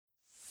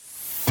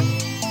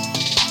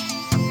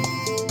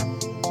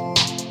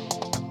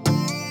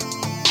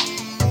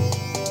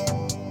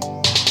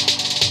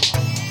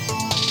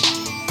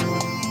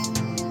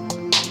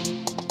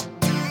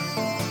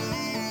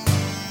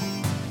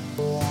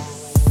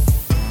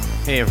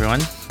Hey everyone,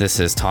 this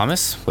is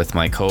Thomas with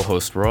my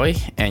co-host Roy,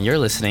 and you're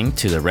listening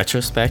to the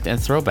Retrospect and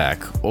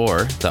Throwback,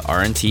 or the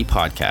R&T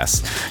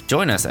podcast.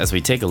 Join us as we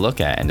take a look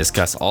at and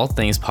discuss all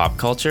things pop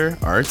culture,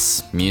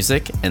 arts,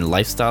 music, and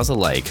lifestyles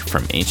alike,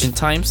 from ancient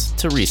times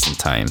to recent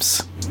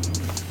times.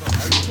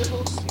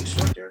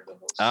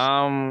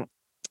 I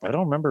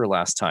don't remember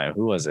last time.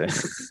 Who was it?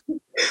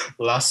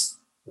 last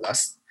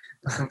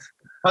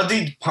How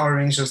did Power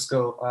Rangers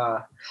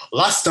go?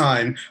 Last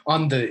time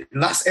on the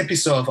last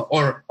episode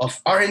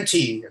of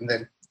R&T, and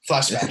then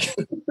flashback.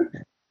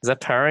 Is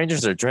that Power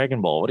Rangers or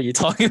Dragon Ball? What are you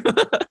talking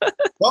about?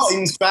 Well,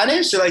 in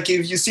Spanish, like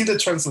if you see the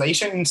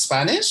translation in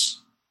Spanish,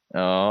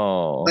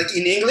 like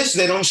in English,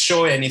 they don't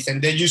show anything.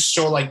 They just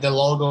show like the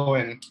logo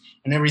and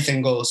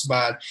everything goes.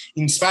 But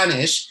in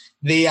Spanish,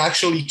 they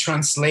actually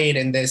translate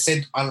and they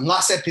said on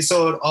last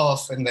episode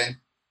of, and then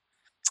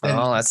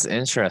that's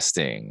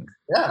interesting.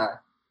 Yeah,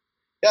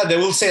 they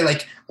will say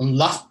like on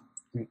last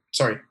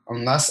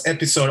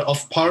episode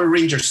of Power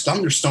Rangers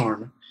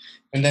Thunderstorm,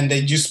 and then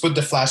they just put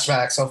the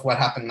flashbacks of what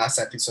happened last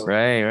episode.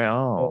 Right.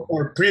 Oh.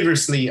 Or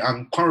previously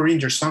on Power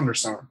Rangers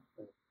Thunderstorm.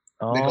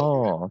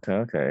 Oh,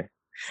 okay.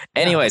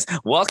 Anyways,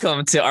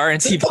 welcome to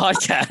R&T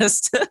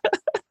Podcast.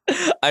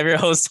 I'm your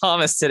host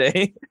Thomas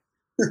today,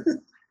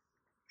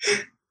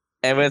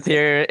 and with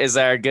here is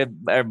my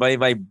good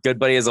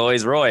buddy as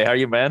always, Roy. How are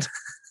you, man?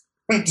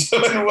 I'm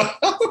doing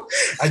well.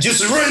 I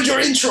just ruined your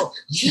intro.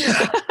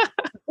 Yeah.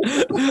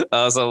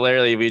 So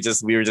literally, we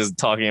were just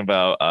talking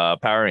about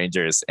Power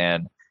Rangers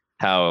and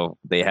how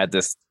they had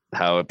this.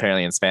 How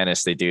apparently in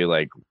Spanish they do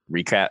like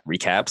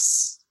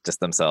recaps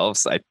just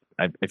themselves. I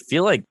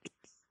feel like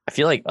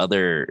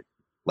other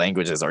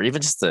languages or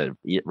even just the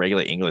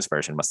regular English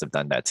version must have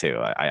done that too.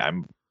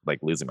 I'm like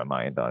losing my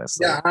mind,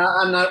 honestly. Yeah,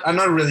 I'm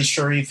not really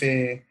sure if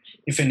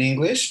in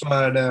English,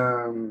 but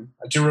I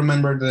do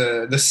remember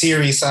the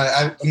series.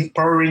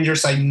 Power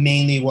Rangers I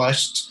mainly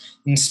watched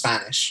in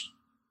Spanish.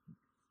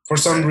 For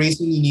some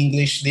reason, in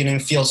English didn't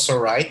feel so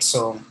right.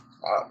 So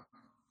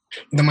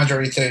the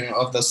majority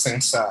of those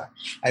things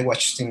I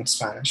watched in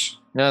Spanish.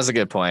 No, that's a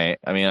good point.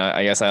 I mean,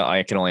 I guess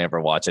I can only ever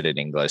watch it in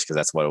English because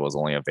that's what was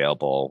only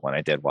available when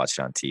I did watch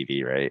it on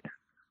TV, right?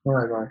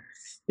 Right.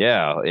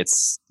 Yeah,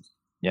 it's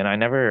I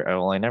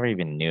never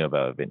even knew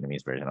about a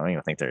Vietnamese version. I don't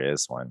even think there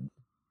is one.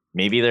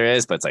 Maybe there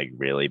is, but it's like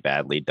really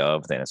badly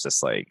dubbed, and it's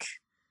just like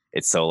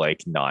it's so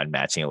like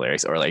non-matching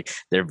lyrics, or like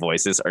their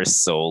voices are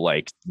so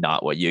like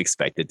not what you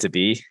expect it to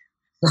be.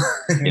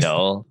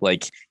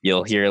 Like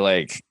you'll hear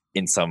like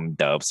in some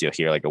dubs you'll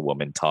hear like a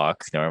woman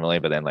talk normally,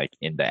 but then like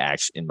in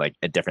like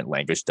a different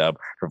language dub,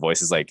 her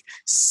voice is like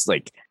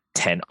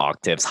 10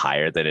 octaves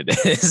higher than it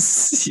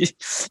is.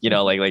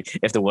 Like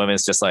if the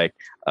woman's just like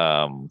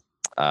I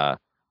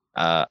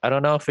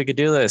don't know if we could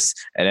do this,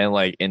 and then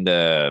like in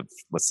the,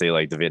 let's say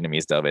like the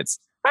Vietnamese dub, it's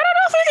I don't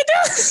know if we could do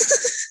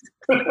this.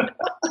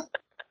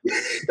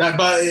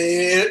 But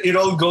it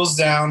all goes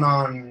down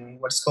on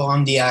what's called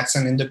on the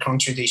accent and the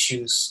country they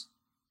choose.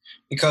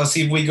 Because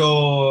if we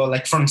go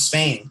like from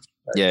Spain,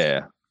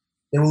 they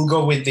will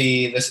go with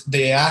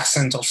the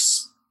accent of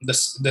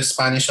the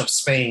Spanish of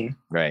Spain,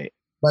 right?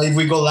 But if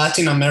we go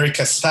Latin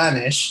America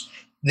Spanish,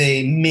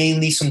 they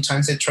mainly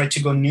sometimes they try to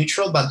go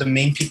neutral, but the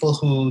main people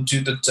who do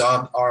the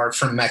dub are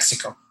from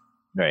Mexico.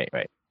 Right.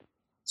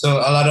 So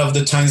a lot of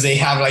the times they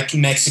have like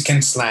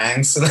Mexican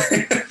slangs.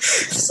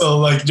 So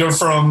like you're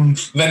from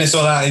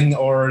Venezuela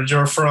or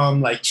you're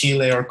from like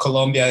Chile or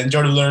Colombia and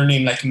you're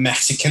learning like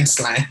Mexican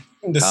slang.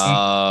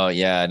 Oh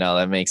yeah, no,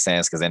 that makes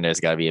sense because then there's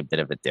got to be a bit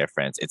of a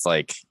difference. It's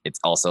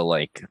also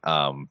like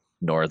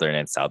Northern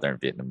and Southern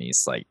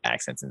Vietnamese like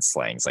accents and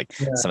slangs. Like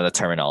some of the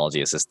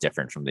terminology is just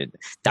different from the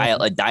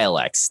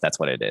dialects. That's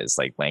what it is,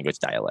 like language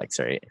dialects,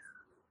 right?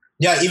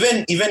 Yeah,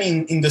 even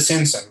in The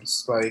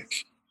Simpsons, like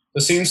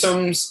The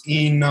Simpsons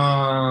in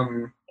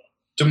the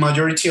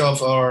majority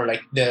of or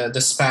like the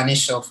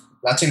Spanish of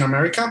Latin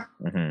America,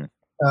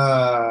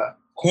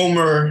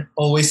 Homer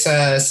always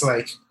says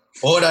like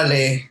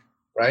 "Órale,"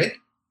 right?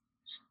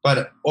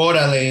 But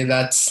 "Órale,"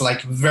 that's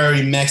like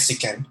very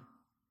Mexican.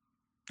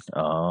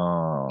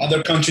 Oh.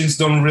 Other countries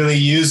don't really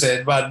use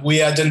it, but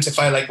we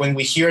identify like when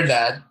we hear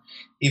that,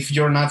 if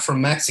you're not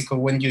from Mexico,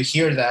 when you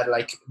hear that,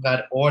 like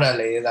that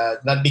 "Órale,"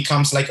 that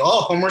becomes like,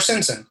 oh, Homer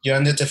Simpson. You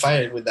identify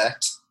it with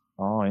that.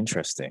 Oh,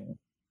 interesting.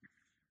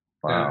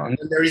 Wow. And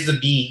then there is the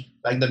bee,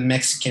 like the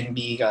Mexican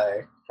bee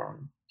guy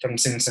from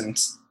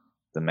Simpsons.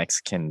 The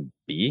Mexican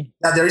bee?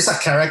 Yeah, there is a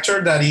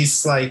character that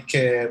is like,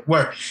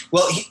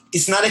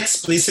 it's not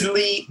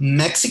explicitly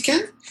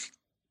Mexican,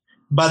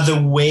 but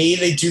the way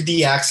they do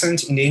the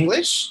accent in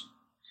English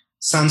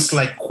sounds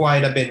like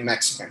quite a bit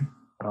Mexican.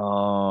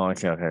 Oh,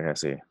 okay, I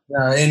see.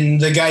 Yeah, and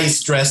the guy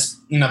is dressed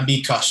in a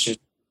bee costume.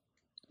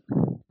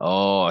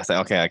 Oh,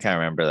 okay, I can't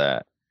remember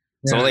that.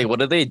 Yeah. So, like, what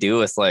do they do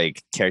with,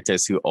 like,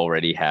 characters who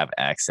already have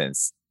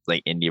accents,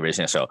 like, in the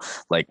original show?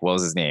 Like, what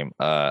was his name?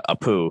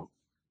 Apu.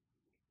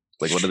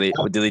 Like, do they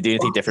do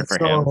anything different for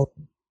him?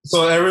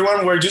 So,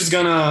 everyone, we're just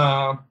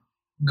gonna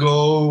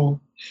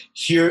go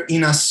here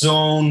in a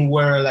zone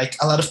where, like,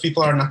 a lot of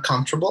people are not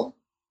comfortable.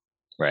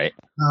 Right.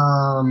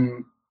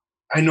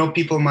 I know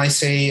people might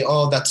say,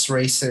 "Oh, that's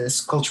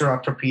racist, cultural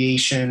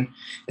appropriation,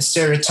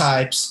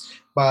 stereotypes,"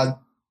 but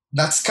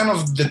that's kind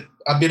of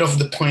a bit of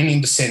the point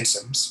in The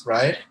Simpsons,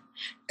 right?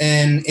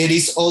 And it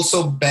is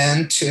also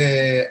bent.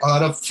 A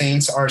lot of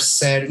things are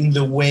said in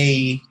the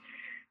way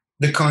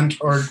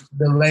or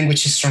the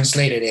language is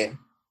translated in,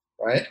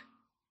 right?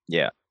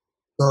 Yeah.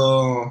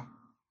 So,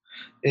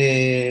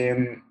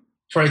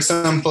 for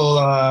example,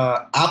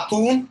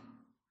 Apu,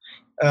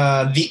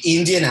 the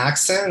Indian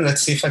accent.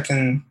 Let's see if I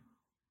can.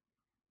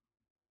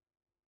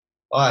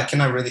 Oh, I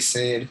cannot really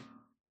say it.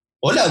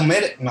 Hola,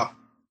 no.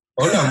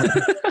 Hola.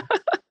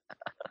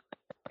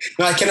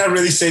 No, I cannot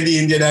really say the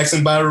Indian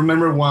accent, but I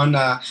remember one.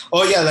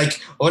 Oh yeah, like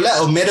hola,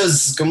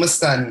 Homeros, ¿cómo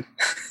están?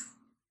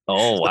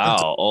 Oh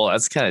wow. Oh,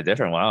 that's kind of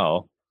different.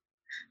 Wow.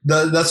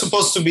 That's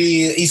supposed to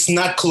be. It's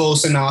not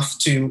close enough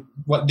to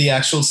what the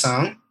actual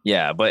sound.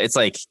 Yeah, but it's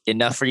like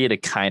enough for you to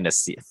kind of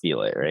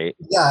feel it, right?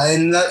 Yeah,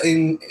 and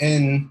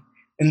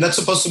that's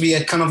supposed to be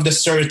a kind of the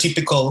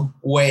stereotypical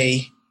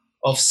way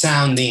of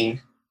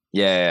sounding.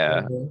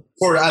 Yeah.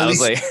 For at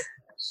least.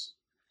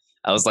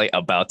 I was like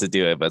about to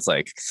do it, but it's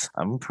like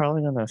I'm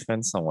probably gonna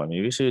offend someone.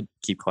 Maybe we should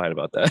keep quiet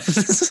about that.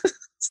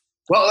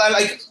 Well,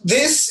 like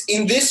this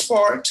in this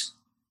part,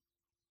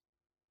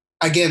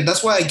 again,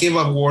 that's why I gave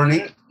a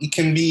warning. It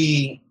can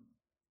be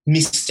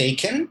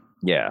mistaken.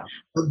 Yeah.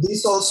 But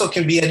this also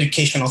can be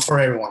educational for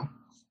everyone.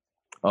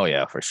 Oh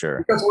yeah, for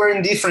sure. Because we're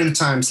in different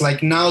times.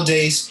 Like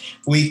nowadays,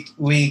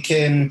 we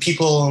can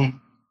people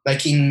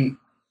like in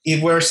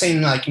if we're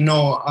saying like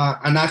no,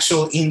 an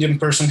actual Indian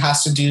person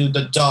has to do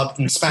the dub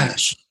in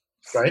Spanish,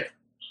 right?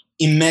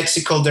 In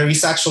Mexico, there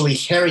is actually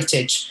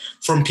heritage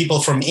from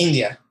people from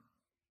India.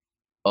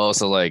 Oh,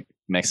 so like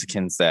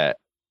Mexicans that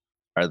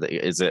are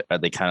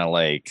they kind of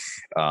like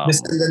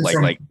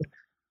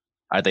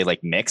are they like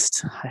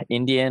mixed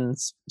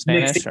Indians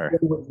Spanish or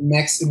with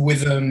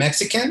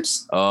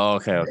Mexicans? Oh,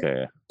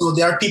 okay. So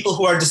there are people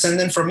who are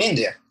descendant from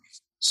India.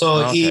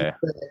 So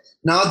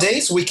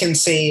nowadays we can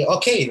say,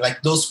 okay,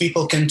 like those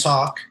people can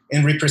talk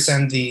and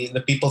represent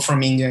the people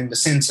from India in The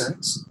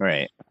Simpsons.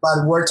 Right.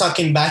 But we're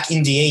talking back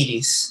in the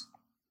 80s.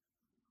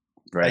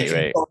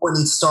 Right. When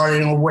it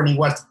started or when it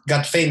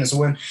got famous,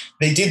 when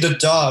they did the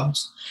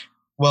dubs,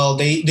 well,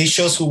 they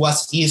chose who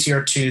was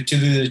easier to do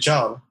the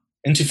job.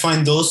 And to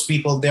find those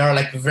people, they are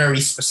like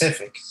very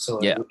specific. So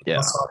yeah.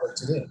 That's harder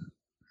to do.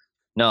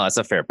 No, that's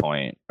a fair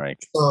point, right?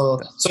 So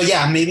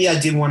yeah, maybe I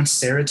did one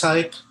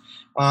stereotype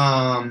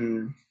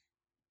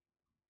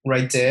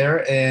right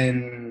there,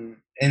 and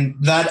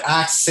that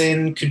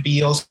accent could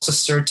be also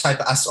stereotype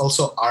as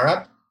also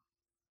Arab.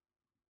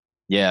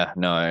 Yeah,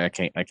 no, I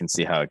can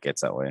see how it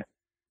gets that way.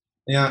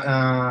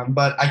 Yeah,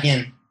 but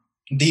again,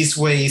 this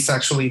way is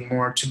actually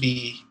more to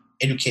be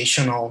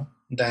educational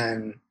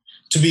than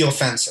to be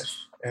offensive.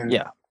 And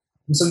yeah.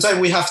 Sometimes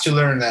we have to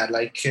learn that,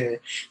 like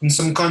in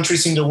some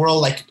countries in the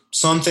world, like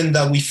something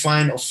that we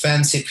find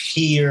offensive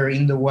here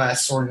in the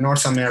West or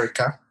North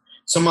America,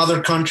 some other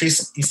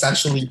countries is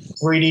actually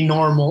pretty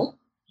normal,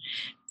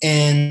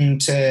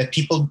 and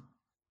people,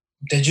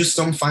 they just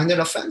don't find it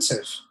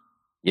offensive.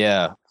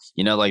 Yeah,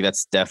 like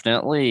that's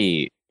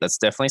definitely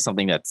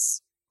something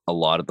that's a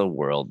lot of the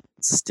world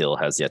still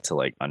has yet to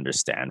like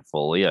understand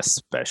fully,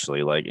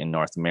 especially like in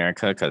North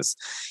America, because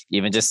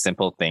even just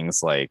simple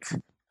things like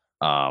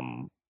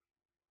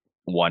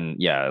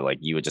like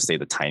you would just say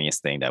the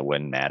tiniest thing that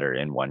wouldn't matter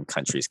in one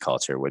country's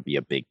culture would be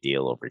a big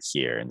deal over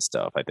here and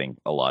stuff. I think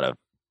a lot of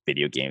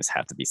video games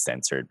have to be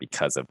censored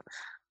because of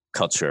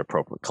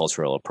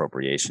cultural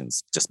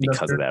appropriations, just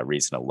because of that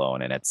reason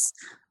alone. And it's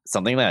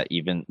something that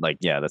even like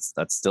that's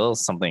still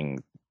something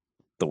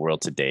the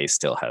world today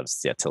still has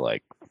yet to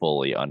like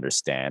fully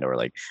understand, or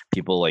like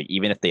people, like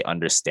even if they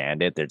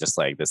understand it, they're just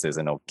like, this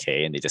isn't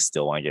okay, and they just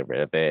still want to get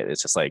rid of it.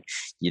 It's just like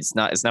it's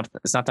not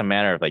the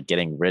matter of like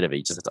getting rid of it.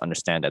 You just have to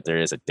understand that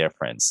there is a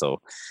difference. So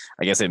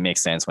I guess it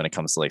makes sense when it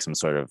comes to like some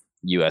sort of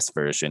US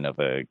version of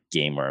a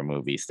game or a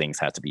movie, things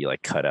have to be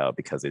like cut out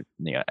because it,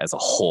 as a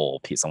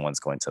whole, someone's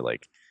going to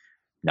like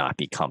not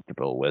be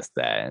comfortable with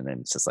that. And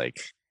then it's just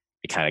like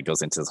it kind of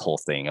goes into this whole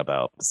thing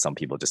about some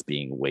people just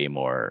being way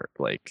more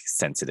like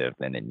sensitive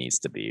than it needs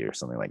to be, or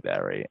something like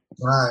that, right?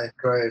 Right.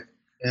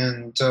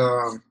 And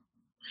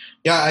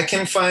I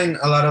can find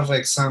a lot of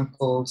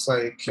examples,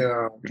 like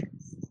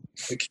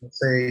we can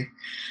say,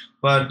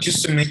 but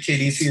just to make it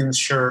easy and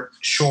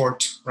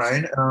short,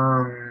 right?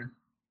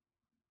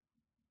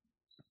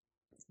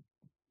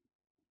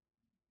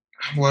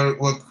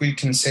 What we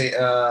can say,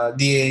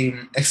 the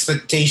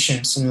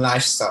expectations in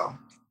lifestyle,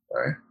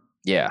 right?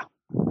 Yeah.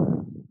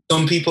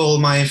 Some people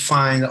might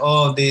find,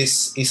 oh,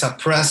 this is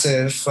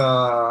oppressive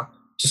to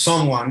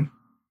someone,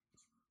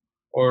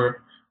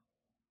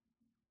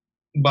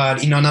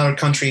 but in another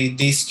country,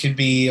 this could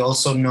be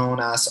also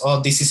known as, oh,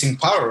 this is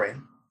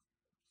empowering.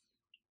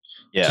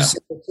 Yeah.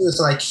 It's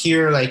like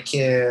here, like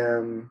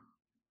I'm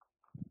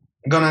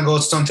gonna go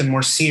something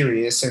more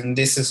serious, and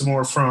this is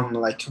more from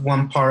like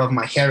one part of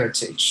my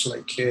heritage,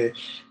 like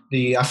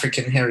the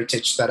African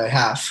heritage that I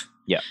have.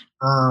 Yeah.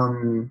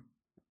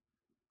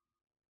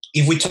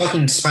 If we talk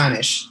in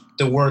Spanish,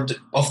 the word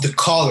of the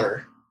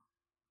color.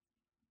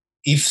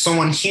 If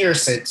someone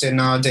hears it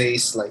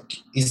nowadays, like,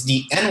 is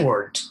the N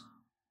word.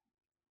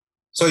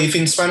 So if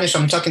in Spanish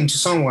I'm talking to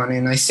someone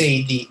and I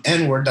say the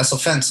N word, that's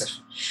offensive.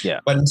 Yeah.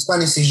 But in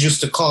Spanish, it's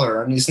just a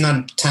color and it's not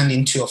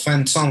intending to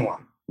offend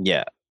someone.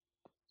 Yeah.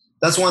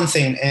 That's one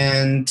thing.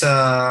 And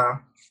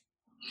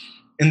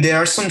there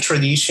are some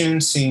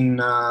traditions in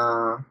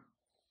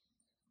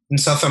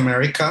South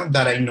America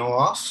that I know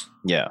of.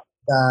 Yeah.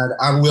 That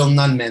I will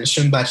not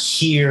mention, but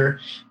here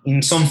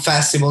in some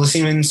festivals,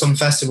 even in some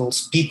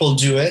festivals, people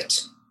do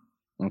it.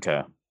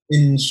 Okay.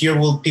 And here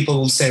people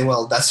will say,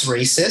 well, that's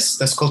racist,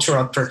 that's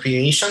cultural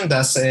appropriation,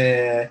 that's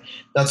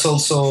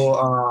also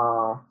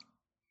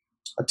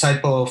a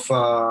type of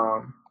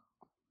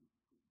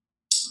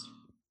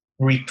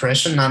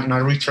repression, not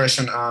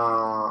repression,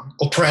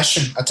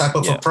 oppression, a type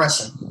of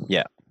oppression.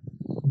 Yeah.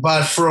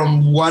 But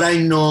from what I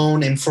know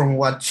and from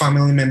what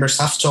family members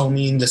have told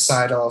me in the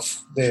side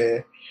of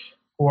the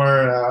who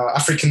are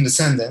African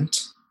descendant,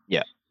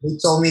 yeah, they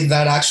told me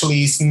that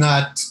actually is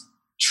not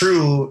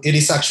true. It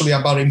is actually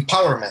about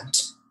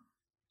empowerment.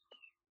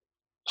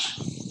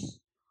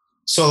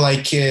 So,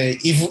 like,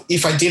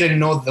 if I didn't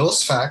know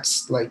those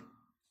facts, like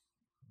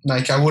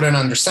I wouldn't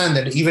understand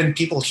it. Even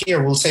people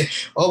here will say,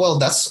 "Oh, well,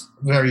 that's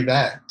very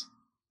bad."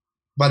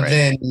 But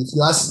then, if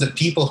you ask the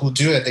people who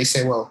do it, they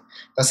say, "Well,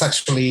 that's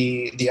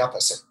actually the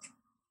opposite."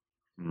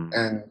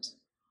 And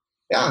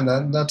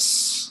yeah,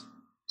 that's.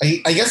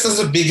 I guess that's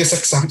the biggest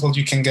example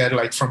you can get,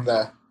 like, from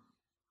there.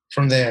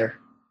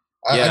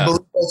 I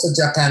believe also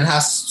Japan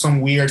has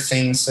some weird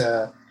things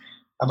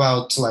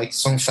about, like,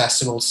 some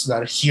festivals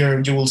that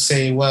here you will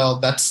say, well,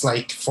 that's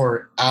like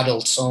for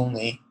adults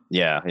only.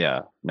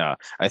 Yeah. No,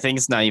 I think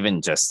it's not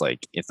even just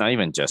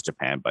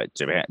Japan, but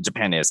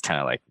Japan is kind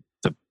of like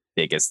the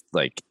biggest,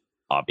 like,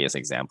 obvious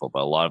example.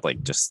 But a lot of,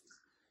 like, just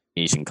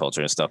Asian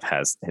culture and stuff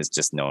is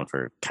just known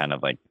for kind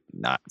of, like,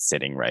 not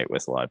sitting right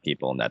with a lot of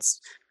people, and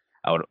that's.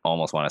 I would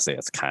almost want to say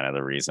it's kind of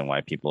the reason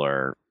why people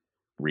are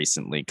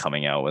recently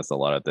coming out with a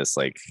lot of this,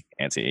 like,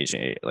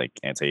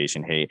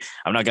 anti-Asian hate.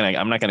 I'm not gonna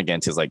get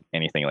into, like,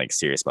 anything, like,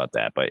 serious about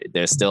that, but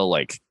there's still,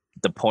 like,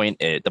 the point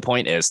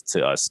is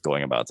to us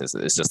going about this.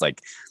 It's just like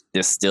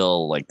there's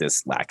still, like,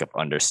 this lack of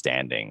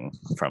understanding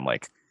from,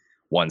 like,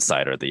 one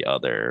side or the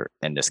other,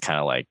 and just kind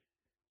of like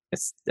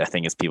I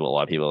think a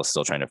lot of people are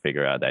still trying to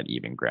figure out that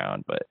even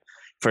ground. But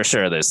for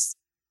sure, there's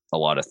a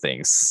lot of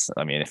things.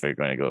 I mean, if we're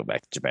going to go back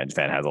to Japan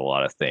has a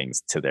lot of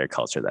things to their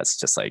culture that's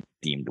just, like,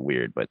 deemed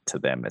weird, but to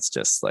them it's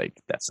just like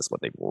that's just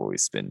what they've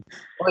always been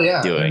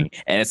doing.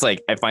 And it's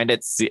like I find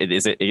it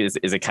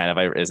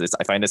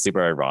I find it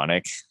super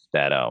ironic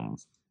that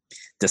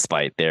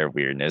despite their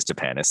weirdness,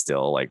 Japan is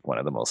still, like, one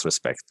of the most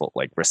respectful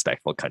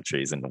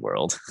countries in the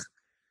world.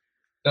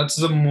 That's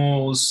the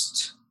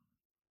most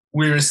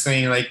weirdest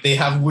thing. Like, they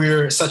have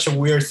such a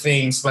weird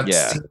things, but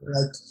still,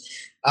 like.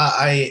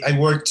 I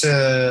worked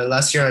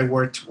last year. I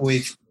worked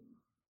with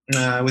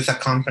a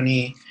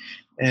company,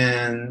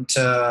 and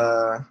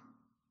there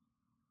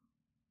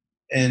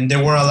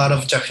were a lot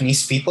of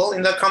Japanese people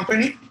in that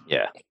company.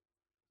 Yeah.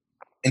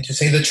 And to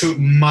say the truth,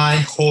 my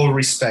whole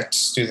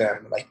respect to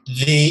them. Like,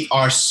 they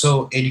are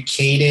so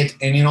educated,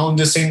 and at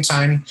the same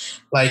time,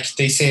 like,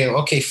 they say,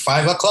 okay,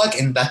 5 o'clock,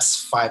 and that's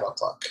 5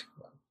 o'clock.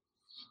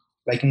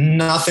 Like,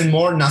 nothing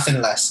more, nothing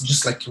less.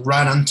 Just, like,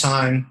 right on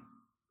time.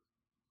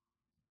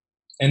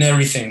 And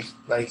everything,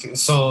 like,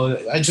 so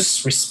I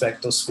just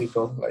respect those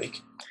people.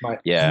 Like, I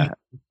think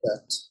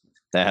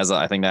that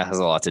has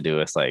a lot to do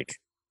with, like,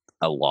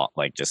 a lot,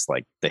 like, just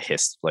like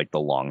the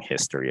long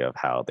history of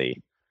how they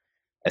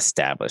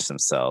establish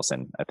themselves.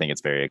 And I think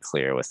it's very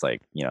clear with,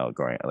 like,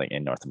 growing, like,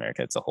 in North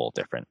America, it's a whole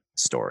different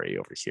story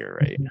over here,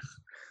 right?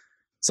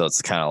 So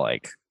it's kind of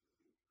like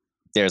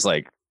there's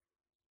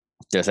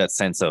that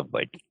sense of,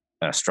 like,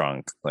 a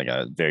strong, like,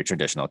 a very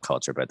traditional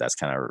culture, but that's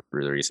kind of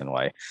the reason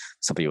why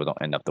some people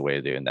don't end up the way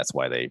they do, and that's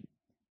why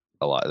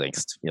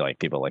like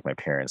people like my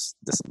parents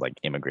just, like,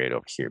 immigrate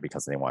over here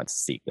because they want to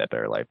seek that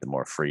better life,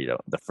 the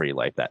free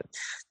life that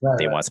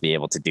they want to be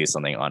able to do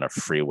something on a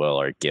free will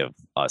or give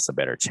us a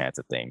better chance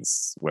at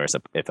things. Whereas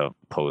if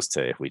opposed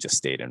to if we just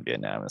stayed in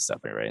Vietnam and stuff,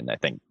 right? And I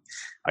think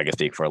I can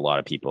speak for a lot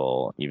of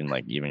people, even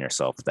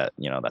yourself, that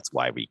that's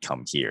why we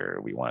come here.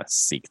 We want to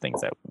seek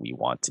things that we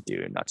want to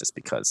do, not just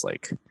because,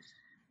 like,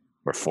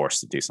 we're forced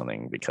to do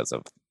something because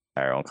of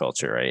our own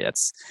culture, right?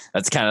 That's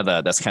kind of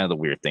the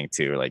weird thing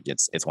too. Like,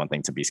 it's one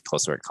thing to be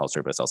close to our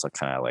culture, but it's also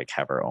kind of like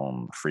have our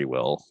own free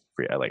will,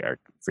 like our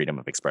freedom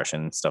of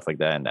expression, stuff like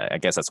that. And I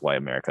guess that's why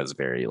America is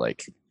very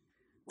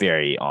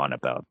on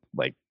about,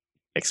 like,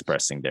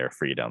 expressing their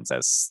freedoms,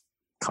 as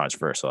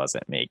controversial as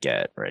it may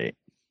get, right?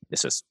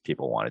 It's just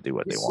people want to do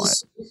what they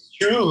want. It's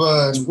true.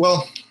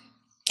 Well,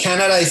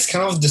 Canada is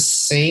kind of the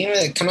same.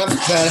 It kind of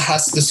that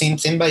has the same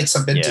thing, but it's a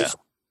bit different.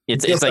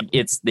 There's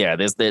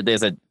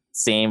a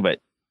same, but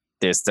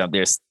there's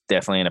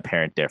definitely an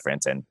apparent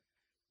difference, and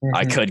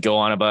I could go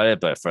on about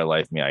it, but for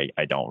life of me,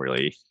 I don't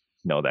really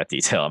know that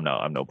detail.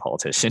 I'm no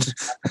politician.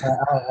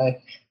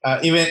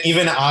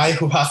 Even I,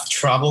 who have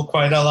traveled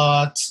quite a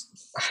lot,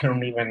 I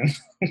don't even.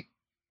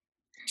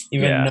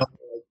 even Yeah. know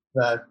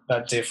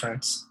that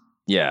difference.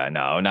 Yeah,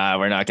 no,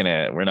 we're not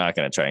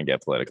gonna try and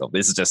get political.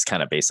 This is just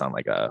kind of based on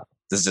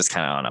this is just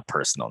kind of on a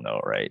personal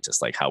note, right?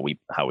 Just like how we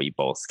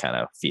both kind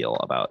of feel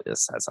about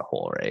this as a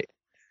whole, right?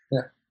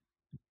 Yeah.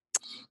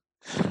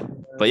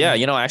 But yeah,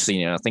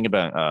 actually, think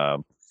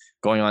about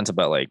going on to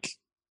about like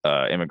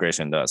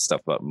immigration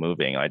stuff about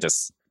moving. I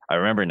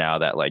remember now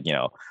that like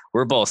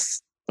we're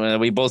both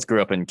we both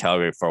grew up in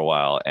Calgary for a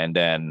while, and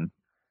then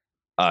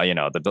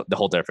the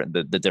whole different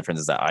the difference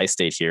is that I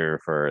stayed here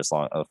for as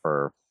long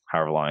for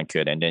however long I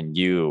could, and then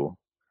you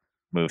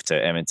moved to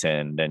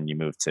Edmonton, then you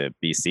moved to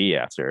BC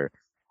after,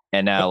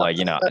 and now like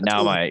now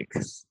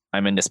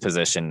I'm in this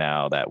position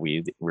now that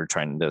we're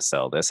trying to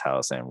sell this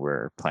house and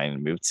we're planning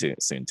to move to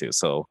soon too.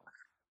 So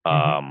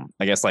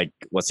I guess like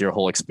what's your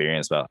whole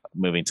experience about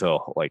moving to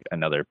like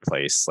another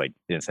place like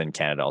within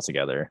Canada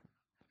altogether?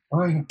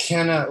 Oh, in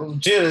Canada,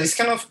 dude, it's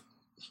kind of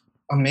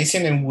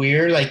amazing and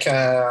weird. Like,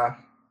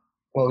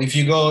 well, if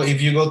you go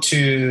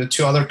to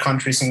other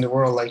countries in the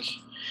world, like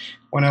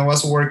when I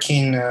was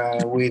working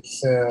with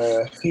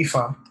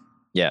FIFA,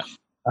 Yeah.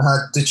 I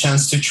had the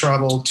chance to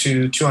travel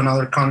to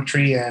another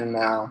country, and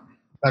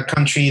that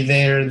country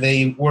there,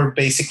 they were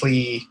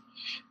basically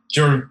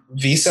your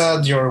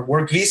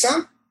work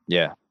visa.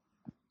 Yeah.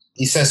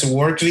 It says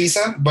work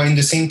visa, but in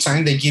the same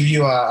time, they give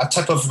you a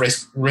type of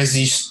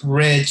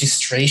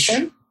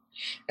registration,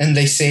 and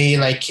they say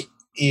like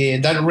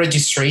that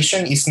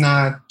registration is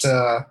not.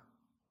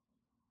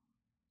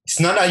 It's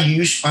not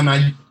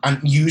an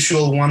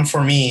unusual one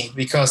for me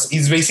because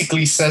it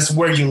basically says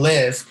where you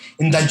live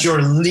and that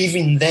you're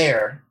living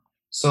there.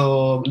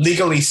 So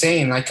legally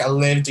saying, like I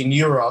lived in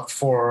Europe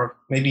for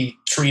maybe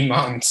 3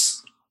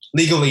 months,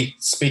 legally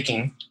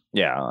speaking.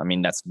 Yeah, I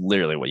mean that's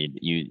literally what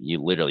you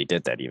literally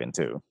did that even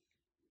too.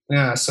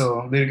 Yeah,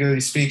 so legally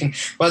speaking,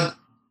 but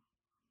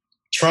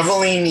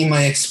traveling, in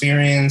my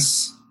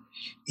experience,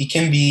 it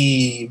can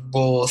be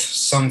both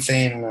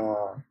something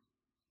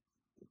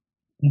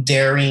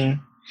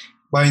daring,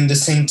 but in the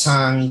same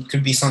time, it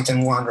could be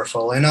something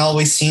wonderful. And I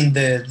always seen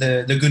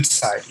the good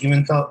side,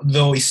 even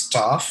though it's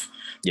tough.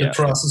 Yeah. The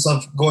process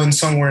of going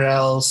somewhere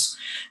else,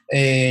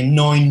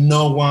 knowing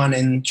no one,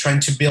 and trying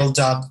to build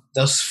up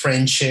those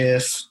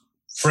friendships,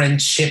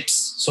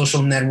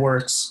 social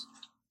networks.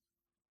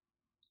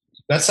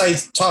 That's why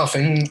it's tough,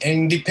 and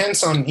it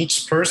depends on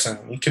each person.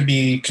 It could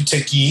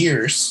take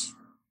years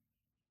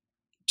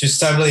to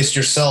establish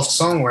yourself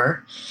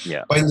somewhere.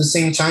 Yeah. But at the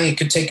same time, it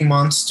could take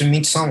months to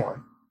meet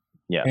someone.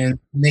 Yeah. And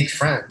make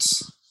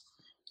friends.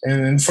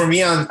 And for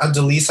me, at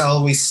the least, I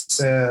always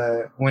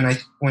when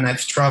I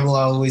travel,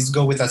 I always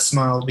go with a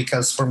smile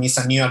because for me, it's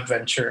a new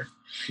adventure.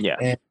 Yeah.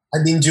 And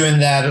I've been doing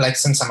that like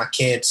since I'm a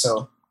kid,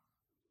 so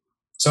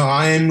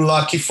I am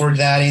lucky for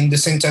that. And at the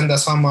same time,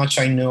 that's how much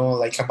I know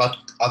like about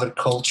other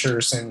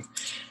cultures and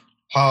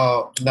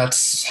how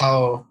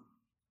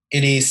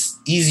it is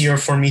easier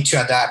for me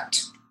to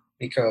adapt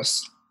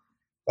because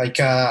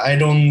like I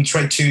don't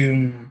try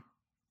to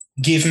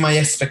give my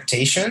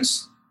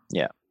expectations.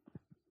 Yeah.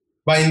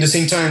 But in the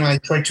same time, I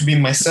try to be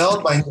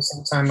myself. But in the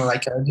same time,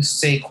 like I just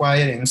stay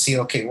quiet and see,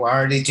 okay, what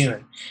are they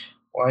doing?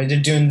 Why are they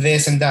doing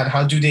this and that?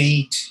 How do they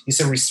eat?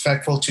 Is it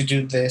respectful to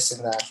do this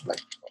and that?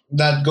 Like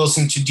that goes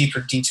into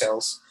deeper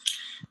details.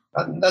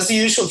 That's the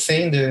usual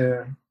thing.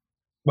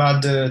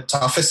 But the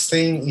toughest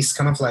thing is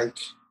kind of like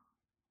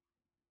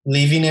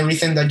leaving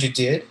everything that you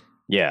did.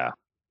 Yeah.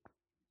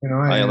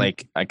 I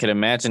could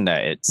imagine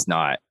that it's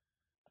not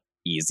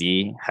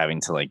easy having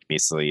to like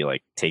basically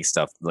like take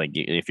stuff like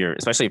if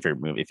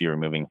you're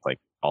moving like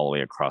all the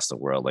way across the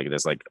world, like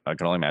there's like I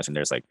can only imagine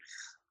there's like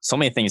so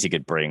many things you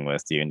could bring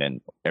with you, and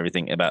then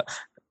everything about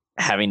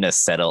having to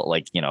settle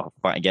like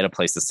get a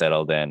place to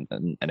settle then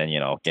and then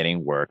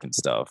getting work and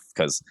stuff.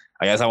 Because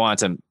I guess I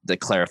wanted to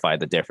clarify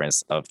the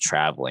difference of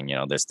traveling.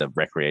 There's the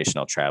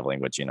recreational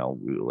traveling, which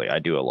like I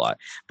do a lot,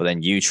 but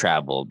then you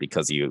travel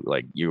because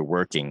you're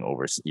working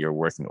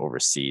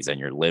overseas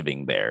and you're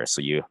living there,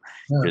 so you're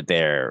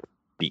there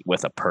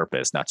with a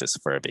purpose, not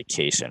just for a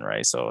vacation,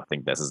 right? So I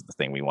think this is the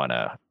thing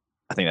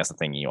I think that's the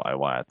thing I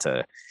wanted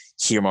to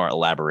hear more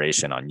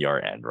elaboration on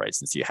your end, right?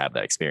 Since you have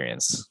that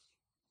experience.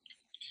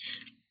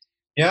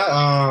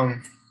 Yeah.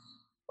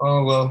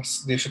 Oh well,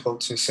 it's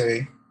difficult to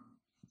say.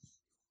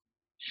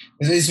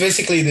 It's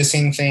basically the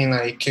same thing.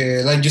 Like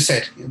you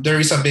said, there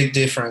is a big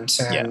difference,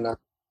 and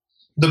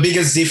the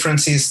biggest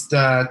difference is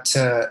that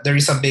there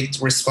is a big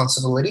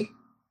responsibility.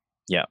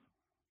 Yeah.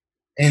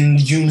 And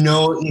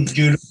if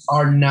you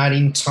are not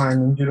in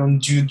time and you don't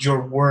do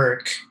your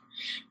work,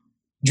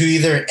 you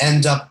either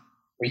end up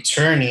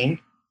returning,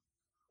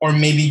 or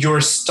maybe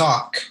you're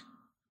stuck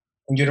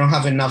and you don't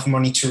have enough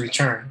money to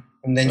return,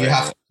 and then you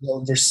have to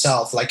build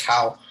yourself like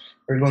how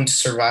you're going to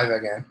survive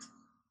again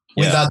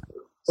without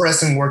the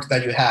present work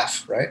that you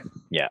have, right?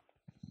 Yeah.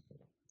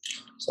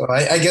 So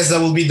I guess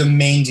that will be the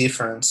main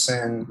difference,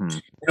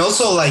 and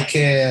also like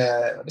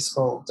what is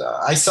called.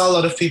 I saw a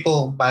lot of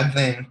people back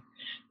then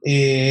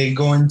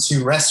going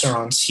to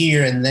restaurants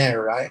here and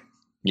there, right?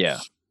 Yeah.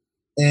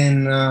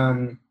 And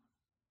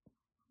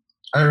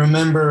I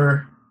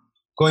remember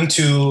going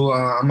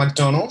to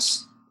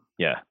McDonald's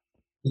Yeah.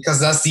 because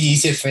that's the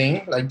easiest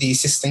thing. Like the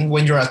easiest thing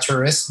when you're a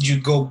tourist, you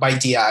go by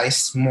the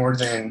eyes more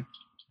than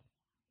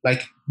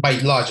like by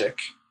logic.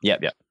 Yep.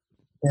 Yep.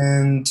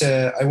 And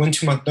I went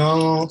to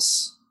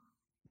McDonald's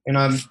and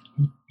I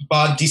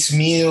bought this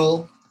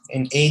meal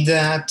and ate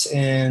that,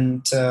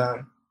 and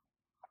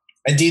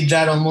I did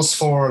that almost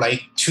for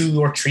like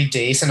 2 or 3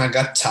 days, and I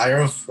got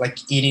tired of like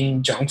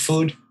eating junk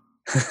food.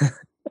 So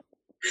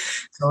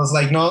I was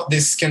like, no,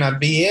 this cannot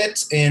be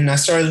it. And I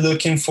started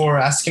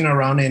asking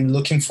around and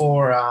looking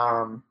for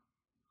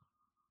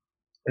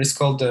what is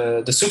called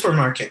the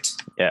supermarket.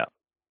 Yeah.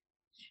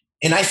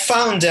 And I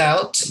found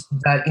out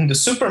that in the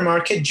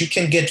supermarket you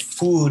can get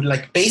food,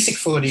 like basic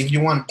food, if you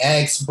want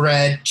eggs,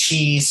 bread,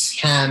 cheese,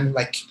 ham,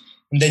 like,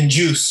 and then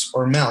juice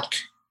or milk,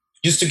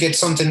 just to get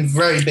something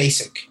very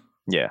basic.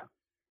 Yeah.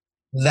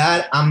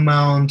 That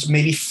amount,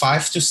 maybe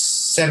 5 to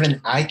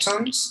 7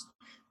 items,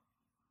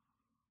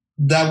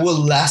 that will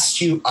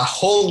last you a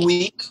whole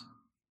week.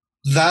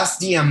 That's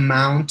the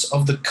amount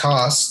of the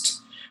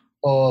cost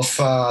of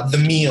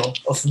the meal,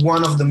 of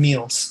one of the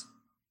meals.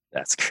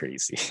 That's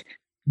crazy.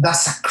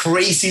 That's a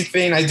crazy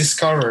thing I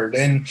discovered.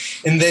 And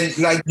then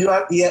like you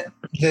have, yeah,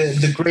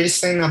 the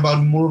greatest thing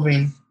about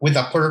moving with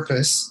a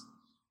purpose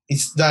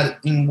is that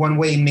in one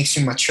way it makes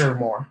you mature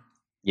more.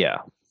 Yeah.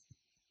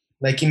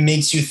 Like it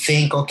makes you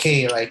think,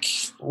 okay, like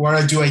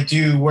what do I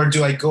do? Where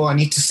do I go? I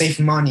need to save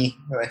money.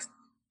 Like,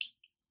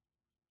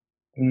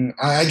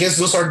 I guess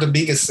those are the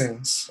biggest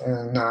things.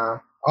 And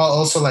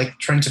also like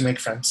trying to make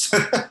friends.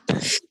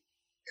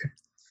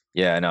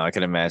 Yeah, no, I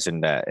can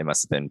imagine that it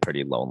must have been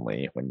pretty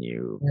lonely when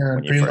you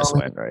Pretty first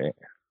lonely. went, right?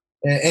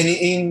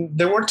 And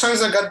there were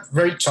times I got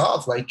very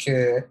tough. Like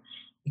it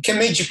can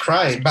make you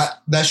cry, but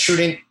that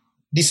shouldn't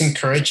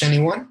disencourage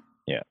anyone.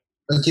 Yeah.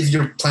 Like if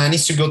your plan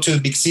is to go to a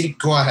big city,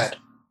 go ahead,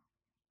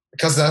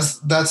 because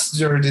that's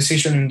your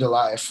decision in the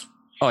life.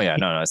 Oh yeah,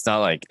 no, it's not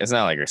like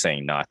you're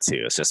saying not to.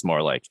 It's just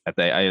more like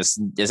it's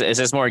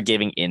just more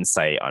giving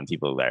insight on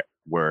people that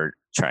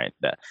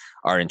that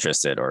are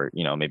interested, or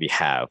maybe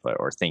have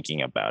or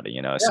thinking about it.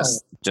 It's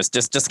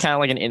just kind of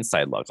like an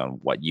inside look on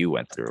what you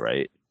went through,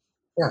 right?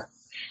 Yeah.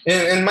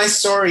 And my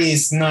story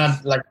is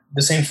not like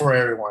the same for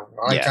everyone.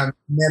 Like Yeah. I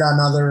met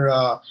another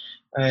a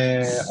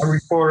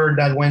reporter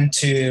that went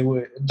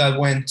to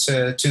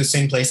the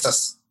same place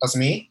as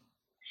me,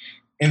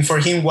 and for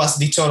him was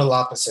the total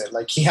opposite.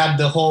 Like he had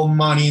the whole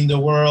money in the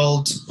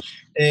world.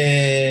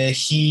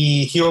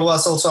 He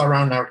was also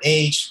around our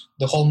age,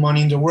 the whole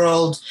money in the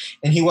world,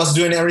 and he was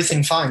doing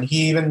everything fine.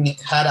 He even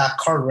had a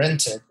car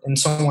rented, and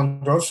someone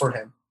drove for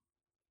him.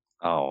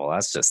 Oh, well,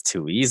 that's just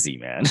too easy,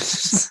 man.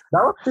 That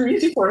was too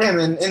easy for him,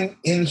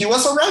 and he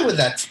was all right with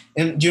that.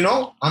 And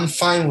I'm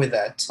fine with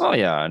that. Oh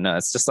yeah, no,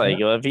 it's just like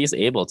if he's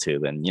able to,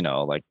 then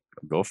like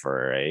go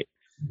for it, right?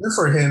 Good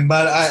for him,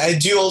 but I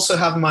do also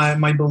have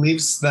my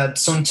beliefs that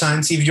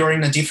sometimes if you're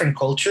in a different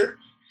culture,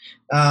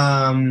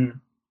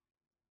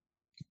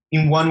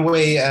 in one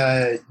way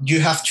you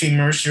have to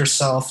immerse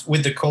yourself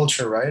with the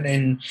culture, right?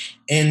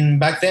 And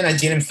back then I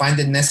didn't find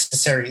it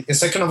necessary. And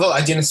second of all,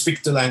 I didn't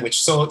speak the language,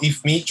 so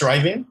if me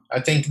driving, I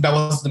think that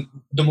was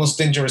the most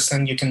dangerous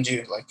thing you can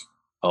do. Like,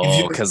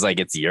 because like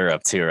it's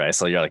Europe too, right?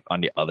 So you're like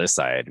on the other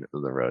side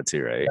of the road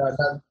too, right?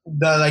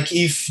 Like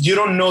if you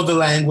don't know the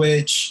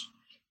language,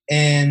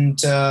 and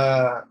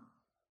the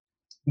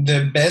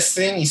best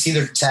thing is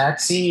either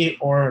taxi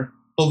or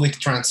public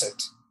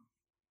transit.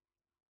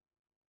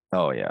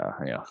 Oh yeah.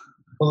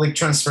 Public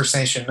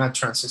transportation, not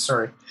transit.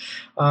 Sorry.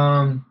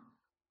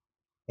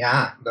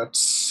 Yeah,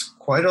 that's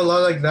quite a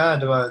lot like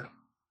that. But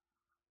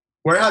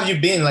where have you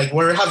been? Like,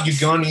 where have you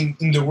gone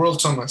in the world,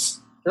 Thomas?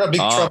 You're a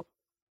big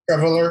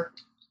traveler.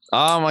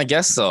 I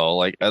guess so.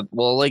 Like,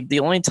 well, like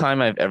the only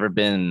time I've ever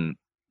been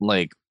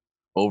like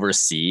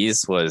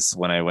overseas was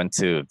when I went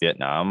to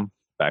Vietnam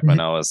back when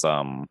I was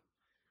how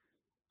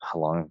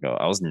long ago?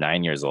 I was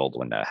 9 years old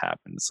when that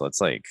happened. So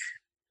it's like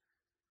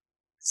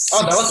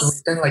that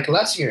was like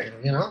last year,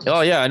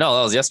 Oh yeah, I know,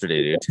 that was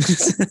yesterday,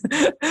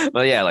 dude.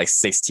 But yeah, like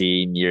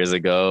 16 years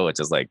ago, which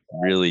is like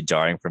really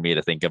jarring for me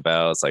to think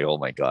about. It's like, oh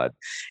my god,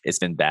 it's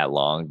been that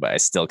long, but I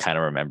still kind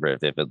of remember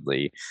it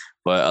vividly.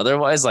 But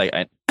otherwise, like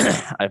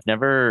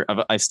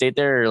I've stayed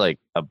there like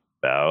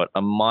about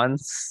a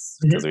month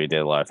because we did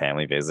a lot of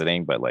family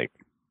visiting, but like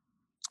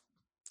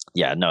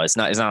yeah, no, it's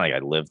not like I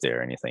lived there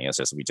or anything. It's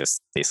just we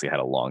just basically had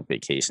a long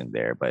vacation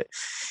there. But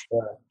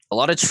a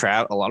lot of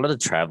the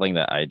traveling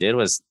that I did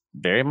was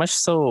very much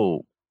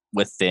so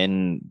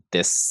within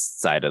this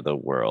side of the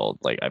world.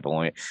 Like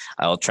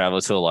I'll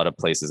travel to a lot of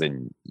places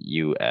in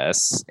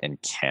US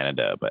and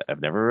Canada, but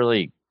I've never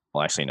really,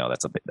 well actually no,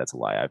 that's a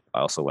lie. I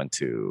also went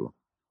to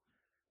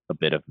a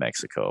bit of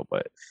Mexico,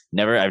 but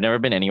I've never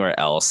been anywhere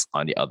else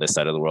on the other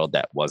side of the world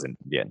that wasn't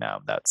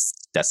Vietnam. That's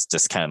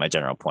just kind of my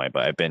general point.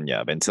 But I've been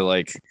to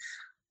like a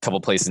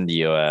couple places in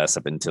the US.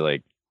 I've been to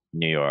like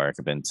New York,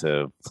 I've been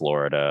to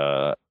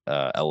Florida,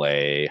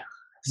 LA,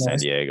 San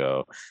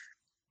Diego.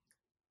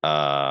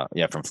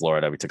 From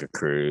Florida we took a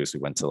cruise.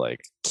 We went to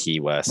like Key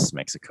West,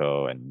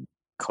 Mexico, and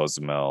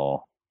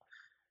Cozumel.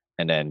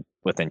 And then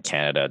within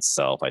Canada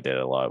itself, I did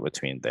a lot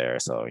between there.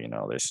 So,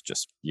 there's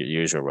just your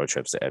usual road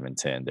trips to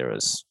Edmonton. There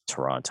was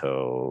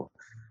Toronto,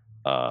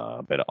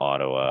 a bit of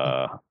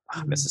Ottawa,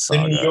 The New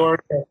Mississauga.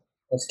 York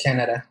of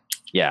Canada.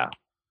 Yeah.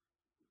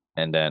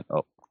 And then,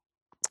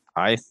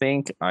 I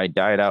think I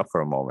died out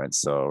for a moment.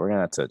 So we're going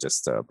to have to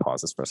just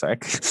pause this for a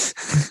sec.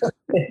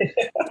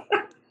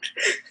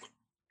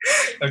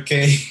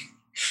 Okay.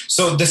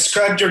 So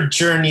describe your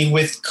journey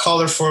with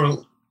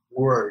colorful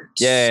words.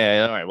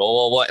 Yeah. All right.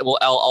 Well,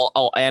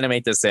 I'll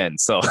animate this in.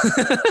 So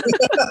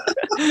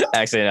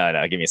actually,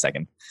 no. Give me a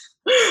second.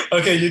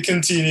 Okay, you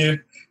continue.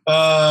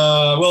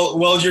 Well,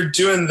 while you're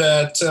doing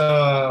that,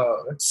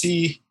 let's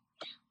see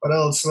what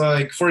else.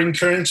 Like for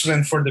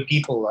encouragement for the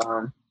people,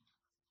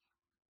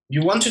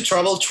 you want to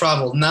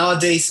travel.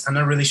 Nowadays, I'm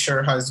not really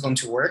sure how it's going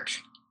to work,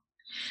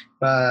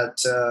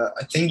 but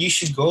I think you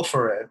should go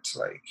for it.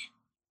 Like,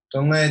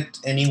 don't let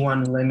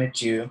anyone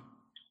limit you.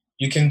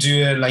 You can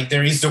do it. Like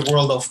there is the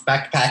world of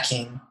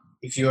backpacking.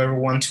 If you ever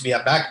want to be a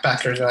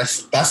backpacker,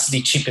 that's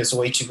the cheapest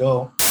way to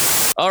go.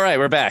 All right,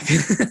 we're back.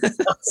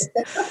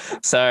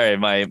 Sorry,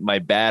 my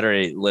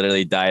battery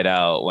literally died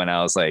out when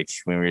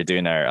we were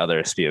doing our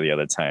other spiel the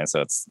other time.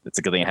 So it's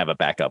a good thing I have a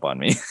backup on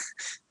me.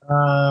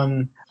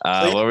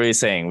 What were we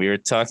saying? We were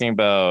talking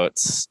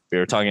places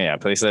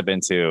I've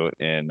been to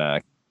in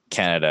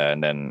Canada,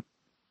 and then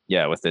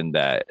within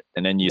that,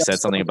 and then you said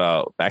something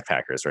about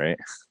backpackers, right?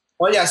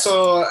 Well, yeah.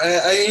 So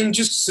I am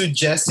just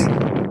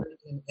suggesting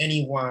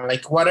anyone,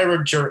 like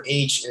whatever your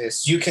age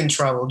is, you can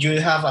travel. You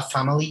have a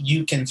family,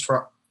 you can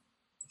travel.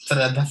 You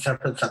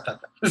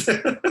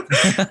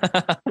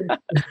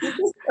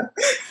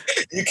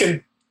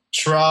can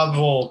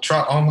travel.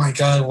 Oh my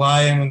God,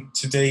 why am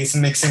today's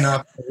mixing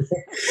up?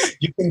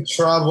 You can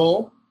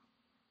travel,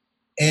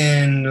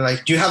 and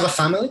like, do you have a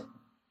family?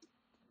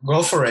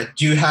 Go for it.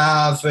 You're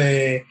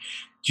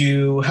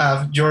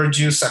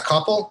just a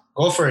couple?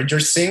 Go for it. You're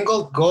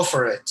single? Go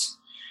for it.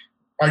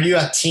 Are you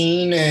a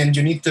teen and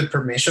you need the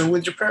permission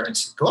with your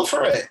parents? Go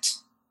for it.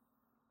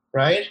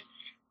 Right?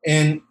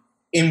 And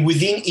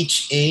within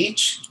each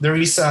age, there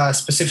is a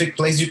specific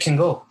place you can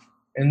go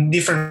and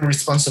different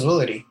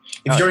responsibility.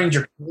 If you're in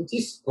your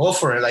 20s, go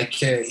for it.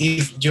 Like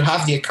if you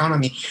have the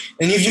economy.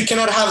 And if you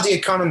cannot have the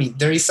economy,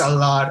 there is a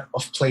lot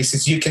of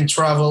places you can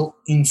travel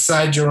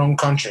inside your own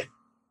country.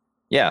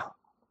 Yeah.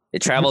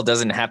 Travel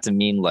doesn't have to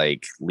mean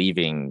like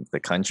leaving the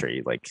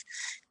country. Like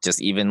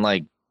just even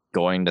like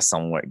going to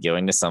some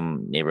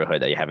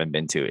neighborhood that you haven't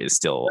been to is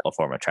still a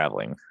form of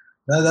traveling.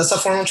 That's a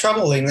form of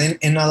traveling.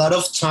 And a lot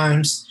of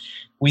times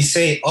we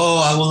say, oh,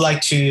 I would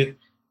like to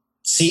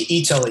see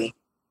Italy.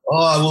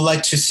 Oh, I would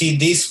like to see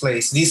this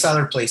place, this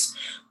other place.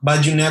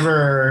 But you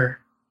never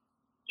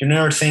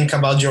think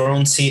about your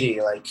own city,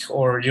 like,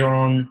 or your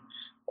own,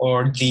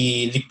 or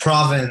the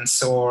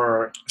province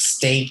or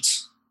state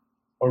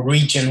or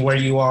region where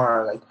you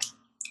are. Like,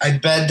 I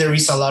bet there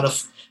is a lot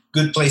of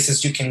good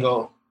places you can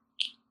go.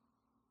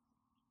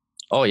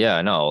 Oh yeah,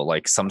 I know.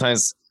 Like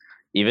sometimes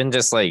even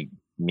just like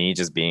me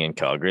just being in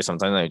Calgary,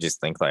 sometimes I just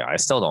think like I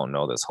still don't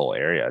know this whole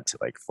area to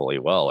like fully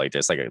well. Like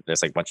there's a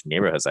bunch of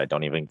neighborhoods I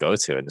don't even go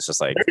to, and it's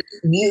just like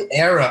new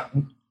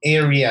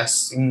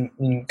areas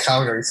in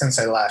Calgary since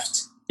I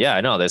left. Yeah,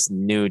 I know. There's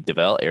new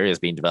areas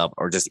being developed,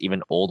 or just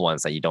even old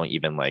ones that you don't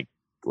even like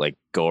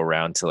go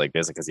around to like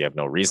visit because you have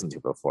no reason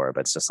to before. But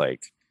it's just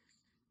like,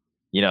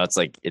 it's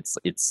like it's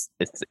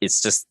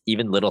just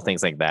even little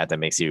things like that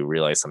makes you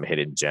realize some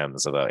hidden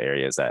gems about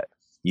areas that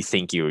you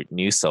think you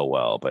knew so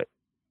well, but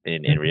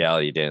in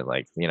reality you didn't.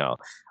 Like,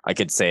 I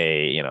could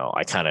say,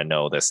 I kind of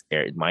know this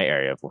area, my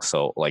area,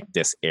 so like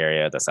this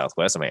area, the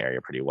southwest of my area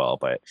pretty well,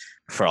 but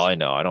for all I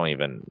know, I don't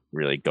even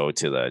really go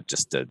to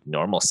the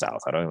normal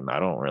south. I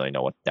don't really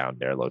know what down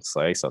there looks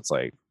like. So it's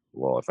like,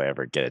 well, if I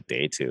ever get a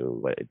day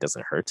to, it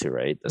doesn't hurt to,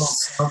 right?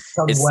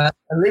 Southwest.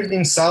 I lived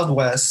in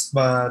Southwest,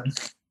 but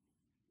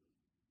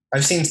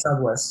I've seen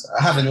Southwest.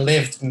 I haven't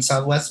lived in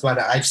Southwest, but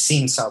I've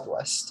seen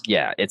Southwest.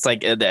 Yeah, it's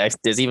like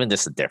there's even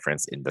just a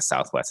difference in the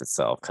Southwest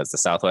itself, because the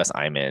Southwest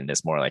I'm in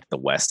is more like the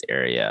West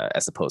area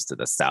as opposed to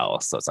the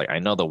South. So it's like I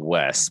know the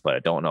West, but I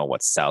don't know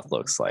what South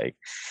looks like.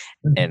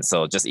 Mm-hmm. And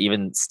so just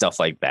even stuff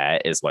like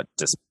that is what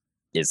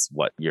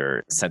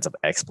your sense of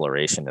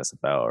exploration is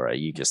about, right?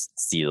 You just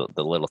see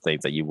the little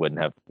things that you wouldn't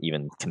have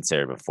even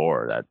considered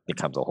before. That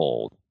becomes a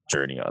whole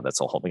journey. That's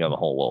a whole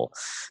little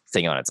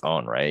thing on its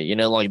own, right?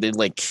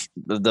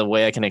 The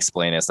way I can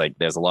explain it is like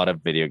there's a lot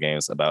of video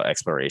games about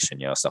exploration,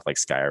 stuff like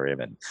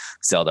Skyrim and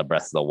Zelda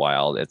Breath of the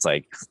Wild. It's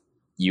like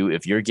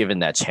if you're given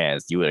that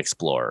chance, you would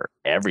explore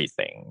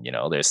everything.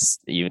 There's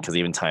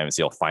even times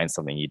you'll find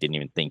something you didn't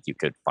even think you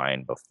could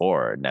find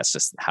before, and that's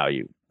just how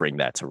you bring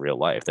that to real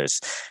life.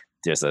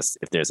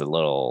 If there's a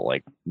little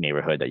like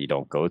neighborhood that you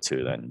don't go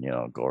to, then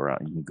go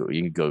around.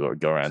 You can go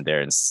around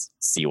there and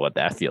see what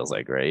that feels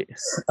like, right?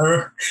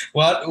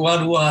 What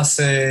was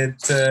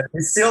it?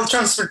 Is still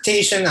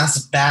transportation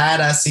as bad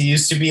as it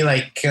used to be,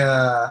 like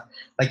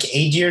like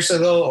 8 years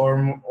ago,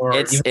 or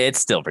even. It's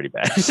still pretty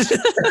bad.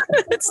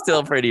 It's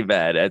still pretty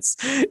bad. It's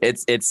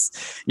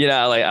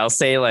like I'll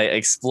say like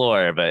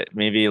explore, but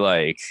maybe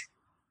like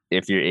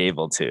if you're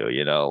able to,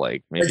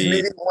 like Like maybe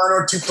maybe one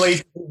or two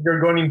places you're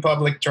going in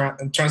public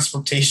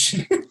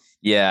transportation.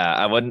 yeah,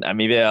 I wouldn't.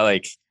 Maybe I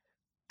like.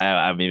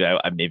 I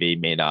maybe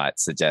may not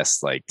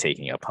suggest like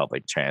taking a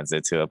public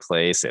transit to a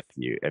place if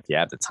you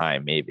have the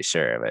time, maybe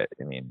sure. But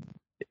I mean,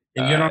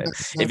 If you don't.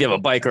 if you have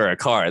a bike or a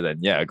car, then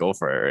yeah, go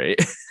for it. Right?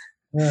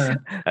 Yeah.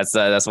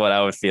 That's what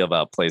I would feel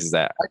about places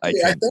that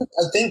Actually,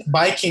 I think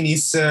biking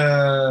is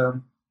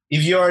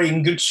if you are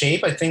in good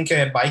shape, I think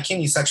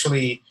biking is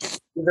actually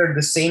either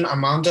the same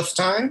amount of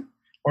time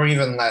or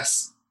even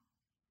less.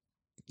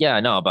 Yeah,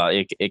 no, but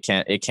it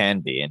can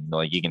be, and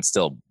like you can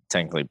still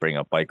technically bring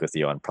a bike with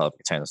you on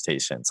public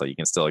transportation, so you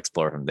can still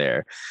explore from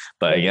there.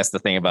 But I guess the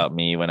thing about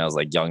me when I was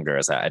like younger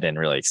is that I didn't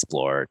really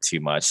explore too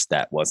much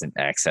that wasn't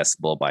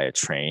accessible by a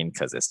train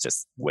because it's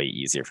just way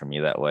easier for me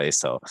that way.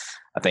 So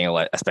I think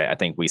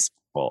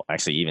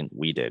actually even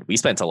we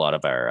spent a lot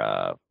of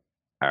our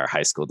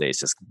high school days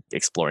just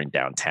exploring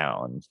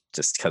downtown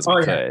just because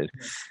we could.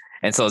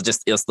 And so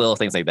just it was little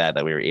things like that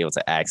we were able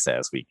to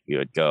access. We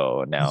would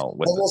go now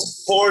with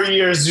almost 4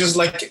 years just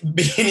like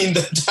being in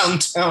the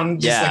downtown.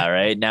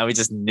 Right. Now we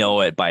just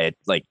know it by it,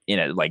 like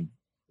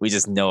we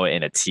just know it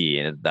in a T,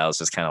 and that was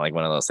just kind of like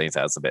one of those things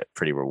that was a bit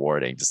pretty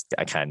rewarding. Just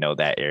I kind of know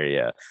that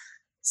area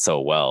so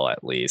well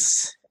at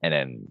least, and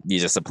then you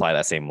just apply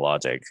that same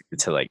logic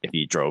to like if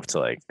you drove to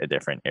like a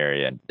different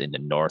area in the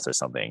north or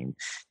something,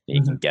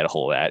 you can get a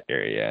hold of that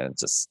area, and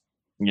just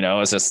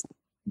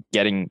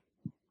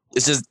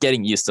it's just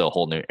getting used to a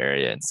whole new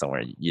area and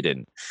somewhere you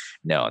didn't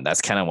know. And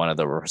that's kind of one of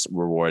the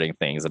rewarding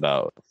things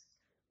about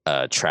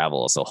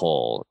travel as a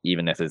whole,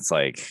 even if it's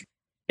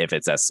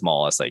as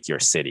small as like your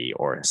city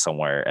or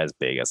somewhere as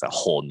big as a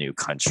whole new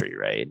country,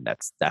 right? And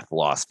that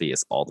philosophy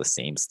is all the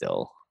same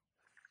still.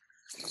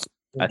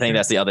 I think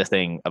that's the other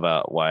thing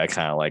about why I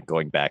kind of like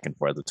going back and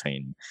forth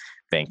between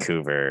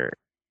Vancouver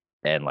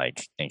and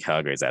like in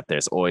Calgary is that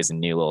there's always a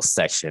new little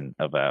section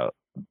about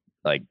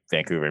like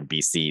Vancouver and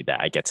BC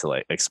that I get to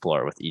like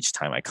explore with each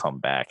time I come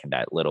back, and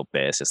that little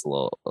bit is just a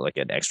little like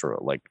an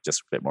extra like just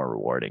a bit more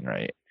rewarding,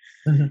 right?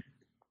 Mm-hmm.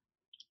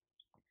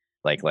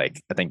 Like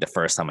I think the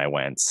first time I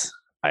went,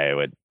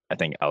 I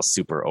think I was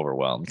super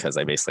overwhelmed because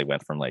I basically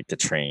went from like the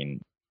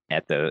train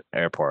at the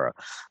airport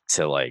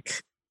to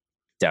like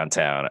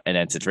downtown and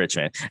then to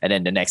Richmond, and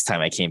then the next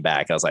time I came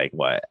back I was like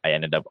what I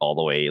ended up all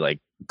the way like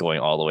going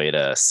all the way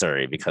to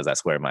Surrey because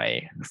that's where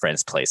my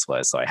friend's place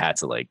was, so I had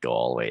to like go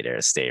all the way there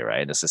to stay,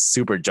 right? And it's just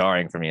super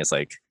jarring for me. It's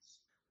like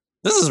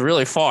this is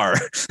really far.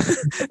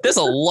 There's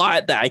a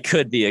lot that I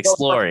could be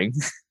exploring.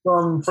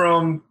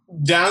 From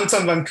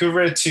downtown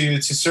Vancouver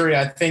to Surrey,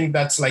 I think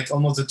that's like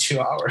almost 2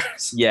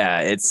 hours. Yeah,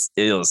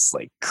 it was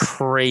like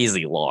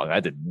crazy long. I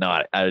did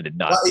not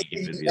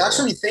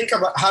Actually think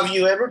about, have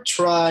you ever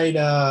tried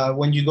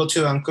when you go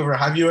to Vancouver,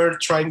 have you ever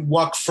tried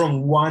walk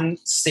from one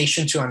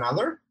station to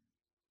another?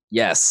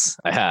 Yes,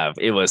 I have.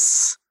 It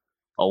was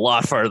a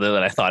lot farther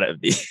than I thought it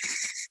would be.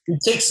 It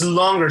takes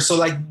longer, so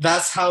like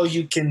that's how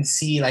you can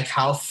see like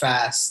how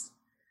fast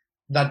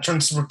that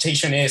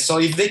transportation is. So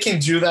if they can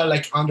do that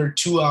like under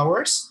 2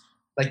 hours,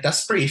 like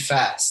that's pretty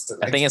fast.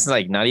 Like, I think it's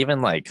like not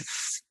even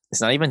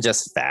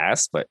just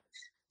fast, but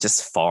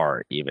just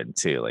far even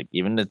too. Like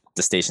even the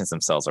stations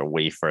themselves are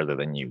way further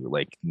than you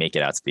like make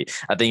it out to be.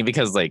 I think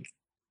because like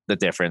the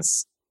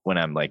difference when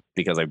I'm like,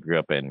 because I grew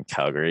up in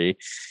Calgary,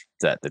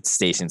 that the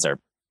stations are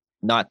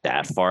not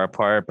that far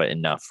apart, but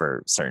enough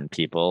for certain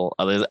people.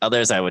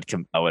 Others I would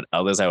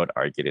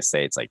argue to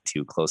say it's like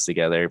too close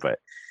together. But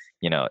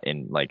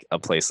in like a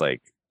place like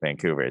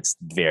Vancouver, it's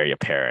very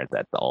apparent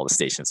that all the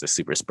stations are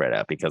super spread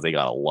out because they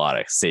got a lot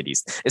of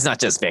cities. It's not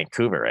just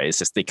Vancouver, right? It's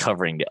just they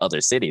covering the other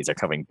cities. They're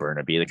covering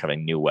Burnaby, they're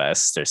covering New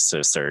West, or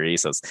Surrey.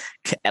 So it's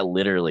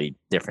literally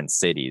different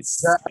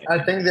cities. Yeah,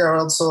 I think they're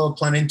also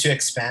planning to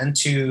expand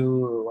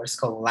to what's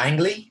called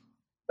Langley.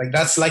 Like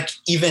that's like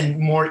even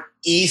more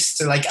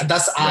east. Like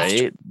that's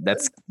after. Right.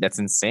 That's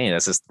insane.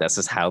 That's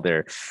just how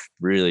they're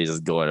really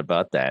just going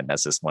about that. And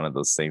that's just one of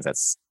those things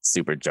that's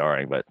super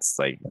jarring, but it's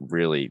like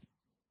really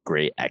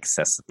great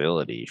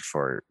accessibility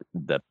for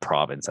the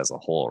province as a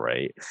whole,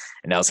 right?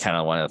 And that was kind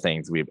of one of the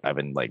things I've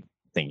been like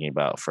thinking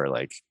about for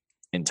like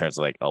in terms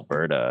of like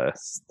Alberta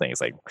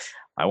things. Like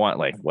I want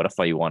like, what if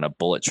I want a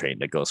bullet train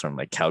that goes from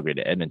like Calgary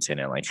to Edmonton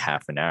in like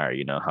half an hour?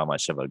 How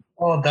much of a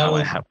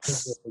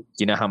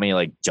how many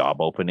like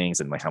job openings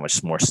and like how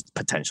much more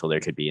potential there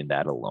could be in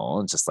that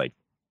alone. Just like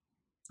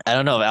I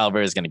don't know if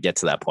Alberta is going to get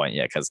to that point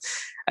yet, because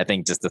I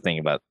think just the thing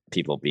about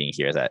people being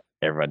here is that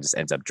everyone just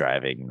ends up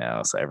driving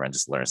now, so everyone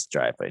just learns to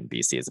drive. But in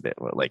BC, it's a bit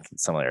like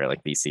somewhere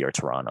like BC or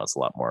Toronto, it's a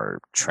lot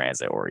more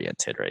transit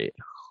oriented, right?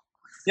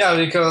 Yeah,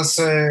 because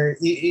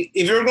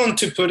if you're going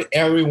to put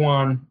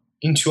everyone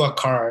into a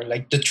car,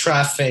 like the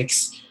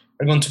traffics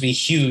are going to be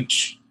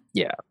huge.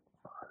 Yeah.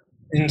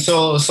 And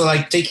so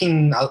like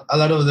taking a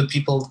lot of the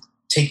people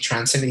take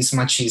transit is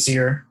much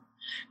easier.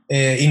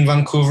 in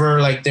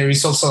Vancouver, like there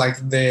is also like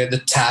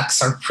the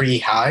tax are pretty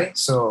high,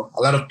 so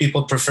a lot of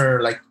people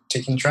prefer like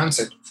taking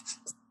transit.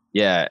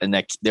 Yeah, and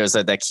that there's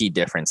that key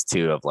difference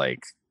too of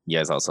like you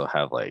guys also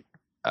have like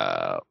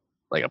a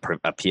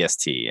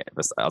PST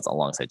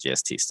alongside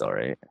GST still,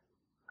 right?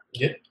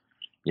 Yeah.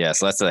 Yeah,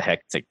 so that's a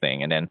hectic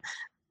thing. And then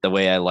the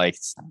way I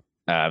liked,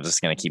 I'm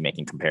just gonna keep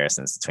making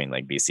comparisons between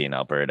like BC and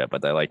Alberta,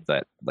 but I like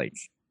that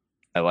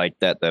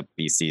the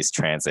BC's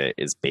transit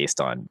is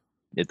based on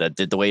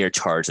the way you're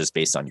charged is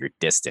based on your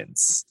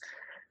distance.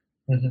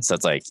 Mm-hmm. So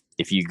it's like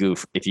if you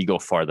go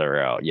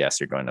farther out, yes,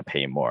 you're going to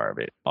pay more of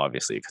it,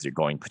 obviously, because you're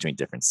going between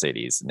different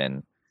cities. And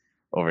then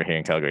over here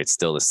in Calgary, it's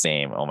still the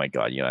same. Oh my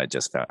god,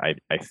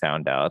 I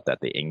found out that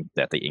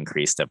they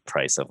increased the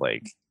price of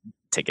like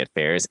ticket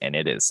fares, and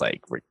it is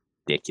like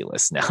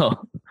ridiculous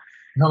now.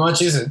 How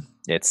much is it?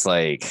 It's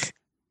like,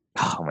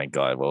 oh my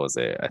god, what was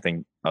it? I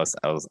think I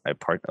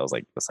parked. I was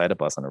like beside a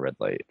bus on a red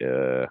light.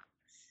 I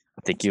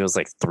think it was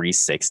like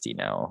 360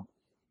 now.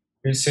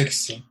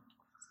 360.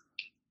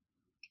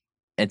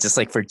 And just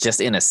like for just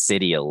in a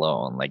city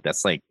alone, like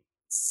that's like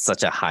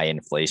such a high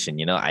inflation.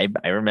 You know, I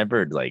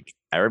remembered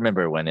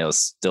when it was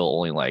still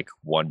only like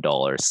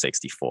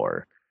 $1.64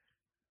 for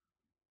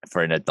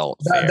an adult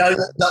fare.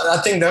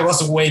 I think that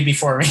was way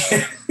before me.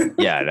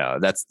 Yeah, no,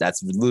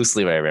 that's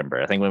loosely what I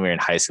remember. I think when we were in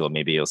high school,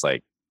 maybe it was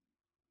like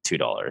 $2,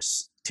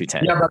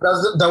 $2.10. Yeah, but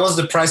that was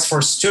the price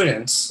for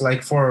students,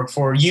 like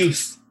for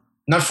youth,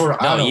 not for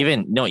adults.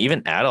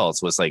 Even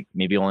adults was like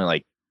maybe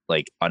only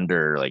like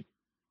under like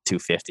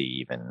 250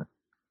 even.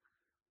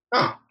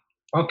 Oh,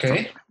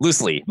 okay.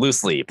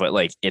 Loosely, but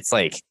like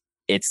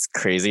it's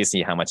crazy to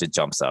see how much it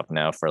jumps up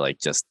now for like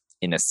just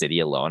in a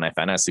city alone. I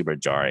found that super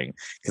jarring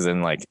because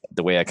then like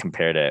the way I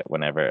compared it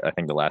whenever I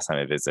think the last time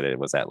I visited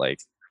was at like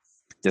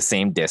the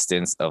same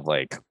distance of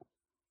like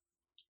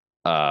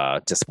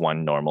just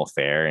one normal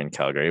fare in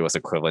Calgary was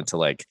equivalent to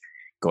like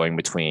going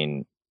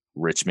between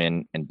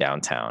Richmond and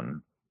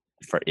downtown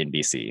in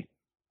BC.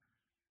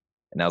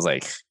 And I was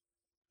like,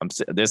 I'm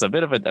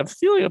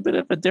feeling a bit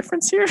of a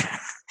difference here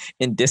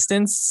in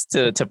distance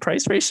to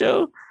price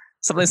ratio.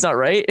 Something's not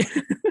right.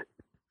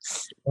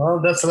 Well,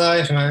 that's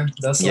life, man.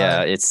 That's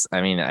life.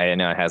 I mean, I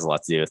know it has a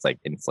lot to do with like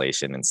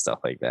inflation and stuff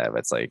like that, but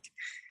it's like,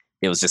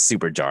 it was just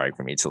super jarring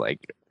for me to like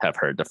have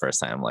heard the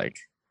first time, like,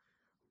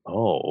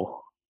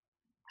 oh,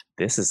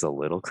 this is a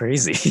little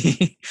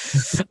crazy.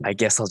 I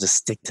guess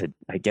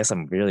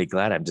I'm really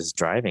glad I'm just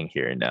driving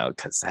here now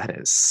because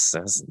that's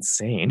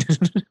insane.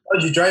 Oh,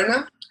 you drive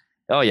now?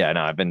 Oh yeah,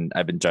 no, I've been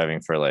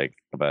driving for like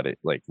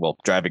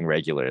driving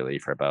regularly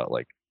for about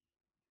like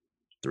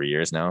 3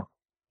 years now.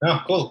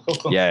 Oh,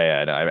 cool.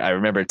 Yeah. No, I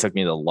remember it took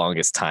me the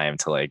longest time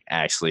to like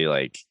actually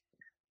like,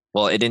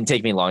 well, it didn't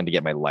take me long to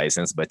get my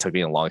license, but it took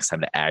me the longest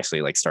time to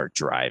actually like start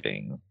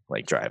driving.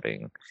 It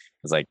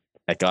was like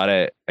I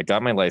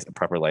got my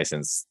proper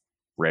license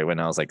right when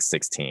I was like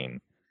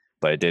 16,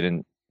 but I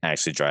didn't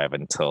actually drive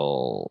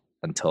until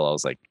I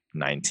was like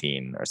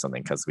 19 or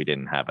something because I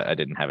didn't have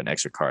an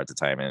extra car at the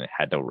time, and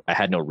I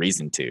had no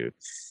reason to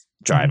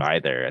drive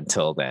either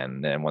until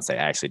then. And once I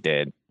actually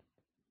did.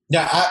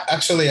 Yeah, I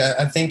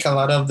think a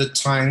lot of the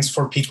times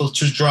for people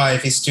to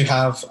drive is to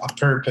have a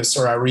purpose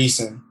or a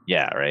reason.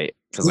 Yeah, right.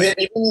 Even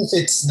if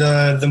it's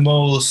the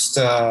most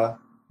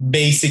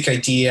basic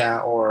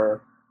idea,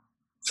 or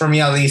for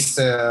me at least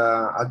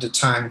at the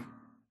time,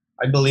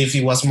 I believe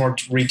it was more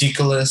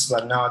ridiculous,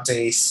 but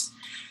nowadays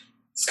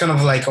it's kind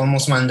of like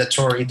almost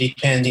mandatory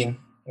depending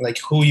like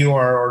who you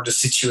are or the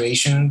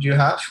situation you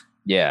have.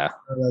 Yeah.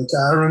 Like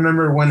I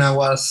remember when I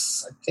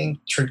was, I think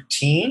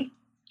 13,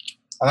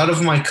 a lot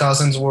of my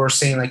cousins were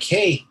saying like,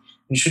 hey,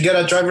 you should get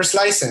a driver's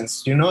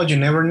license. You know, you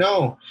never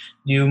know.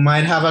 You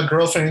might have a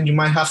girlfriend and you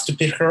might have to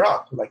pick her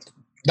up. Like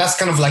that's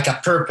kind of like a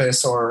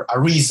purpose or a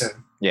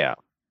reason. Yeah.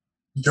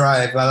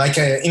 Drive. But like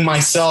in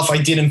myself, I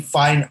didn't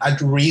find a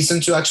reason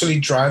to actually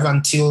drive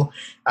until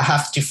I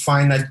have to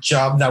find a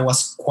job that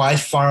was quite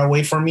far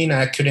away from me and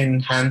I couldn't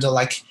handle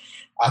like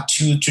a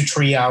 2 to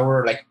 3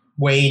 hour like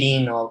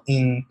waiting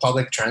in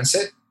public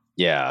transit.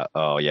 Yeah.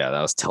 Oh yeah.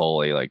 That was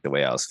totally like the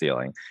way I was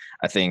feeling.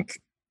 I think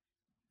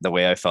the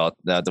way I felt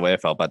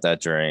about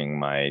that during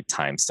my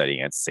time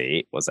studying at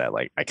SAIT was that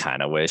like I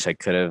kind of wish I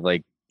could have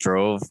like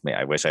drove.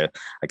 I wish I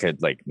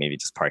could like maybe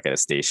just park at a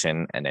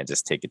station and then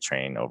just take a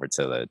train over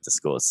to the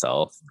school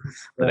itself.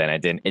 But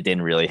then it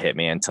didn't really hit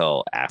me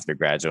until after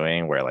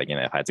graduating, where like, you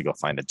know, I had to go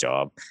find a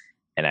job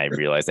and I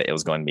realized that it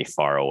was going to be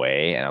far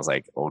away. And I was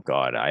like, oh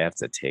God, I have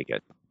to take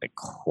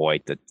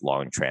quite the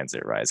long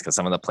transit rides. Cause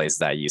some of the places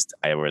that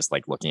I was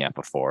like looking at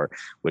before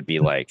would be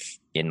like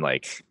in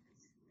like,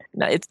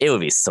 no, it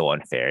would be so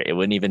unfair. It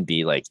wouldn't even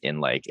be like in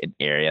like an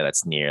area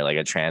that's near like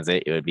a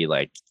transit. It would be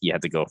like you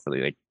have to go for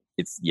like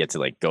you have to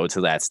like go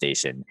to that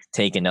station,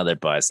 take another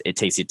bus. It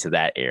takes you to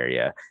that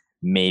area,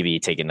 maybe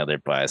take another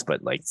bus,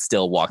 but like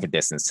still walk a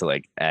distance to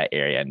like that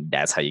area, and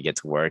that's how you get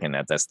to work. And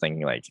that's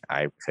thinking like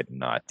I could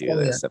not do Oh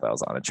yeah. this if I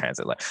was on a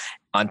transit. Like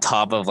on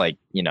top of like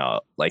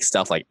like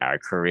stuff like our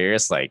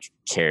careers, like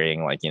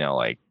carrying like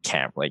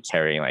like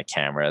carrying like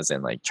cameras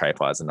and like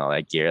tripods and all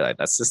that gear, like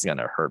that's just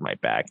gonna hurt my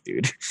back,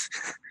 dude.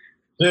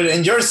 Dude,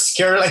 and you're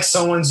scared like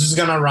someone's just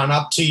gonna run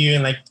up to you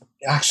and like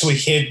actually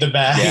hit the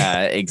bag.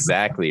 Yeah,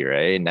 exactly,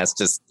 right. And that's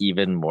just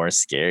even more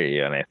scary.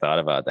 And I thought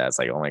about that. It's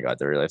like, oh my god,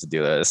 do I really have to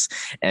do this?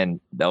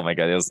 And oh my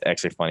god, it was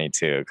actually funny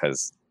too,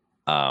 because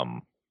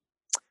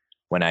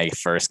when I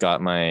first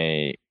got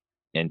my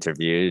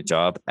interview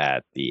job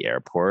at the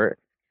airport,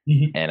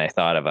 Mhm. and I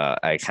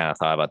kind of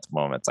thought about the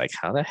moment, like,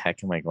 how the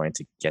heck am I going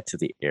to get to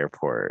the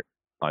airport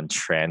on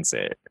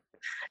transit?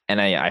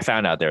 And I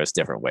found out there was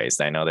different ways.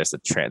 I know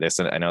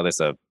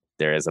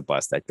there is a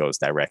bus that goes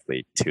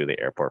directly to the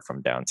airport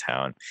from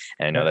downtown,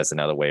 and I know there's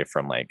another way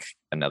from like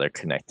another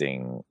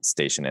connecting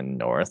station in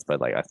north.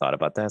 But like I thought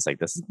about that, it's like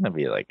this is gonna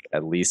be like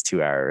at least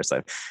 2 hours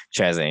of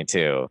transiting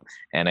too.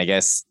 And I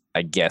guess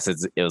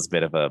it was a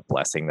bit of a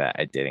blessing that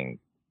I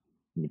didn't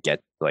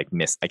get like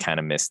miss I kind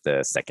of missed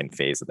the second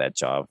phase of that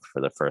job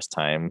for the first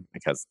time,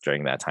 because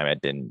during that time I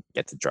didn't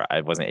get to drive. I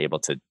wasn't able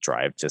to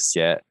drive just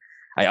yet.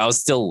 I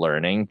was still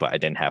learning, but I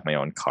didn't have my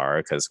own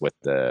car, because with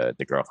the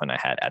girlfriend I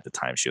had at the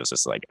time, she was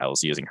just like, I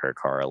was using her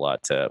car a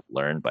lot to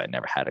learn, but I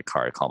never had a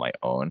car to call my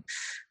own.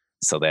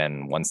 So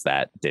then once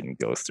that didn't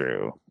go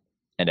through,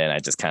 and then I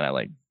just kind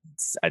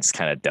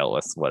of dealt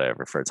with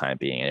whatever for the time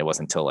being. And it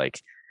wasn't until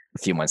like a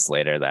few months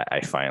later that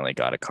I finally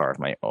got a car of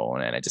my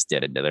own, and I just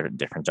did another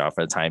different job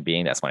for the time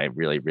being. That's when I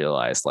really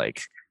realized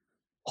like,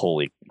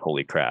 holy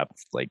crap,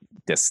 like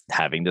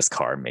having this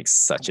car makes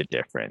such a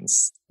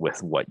difference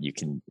with what you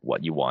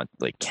want,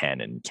 like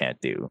can and can't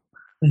do.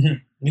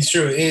 It's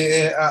true.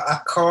 A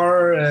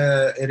car,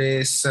 it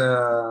is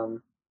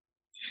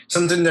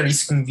something that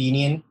is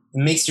convenient. It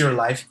makes your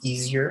life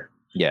easier.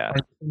 Yeah.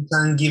 And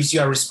sometimes gives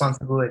you a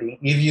responsibility.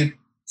 If you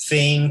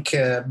think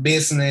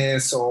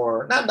business,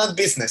 or not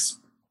business,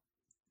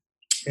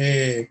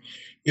 if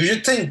you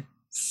think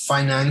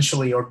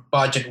financially or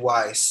budget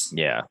wise,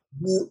 Yeah.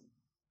 you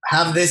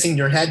have this in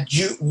your head,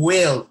 you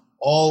will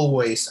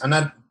always, I'm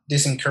not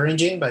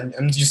disencouraging, but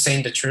I'm just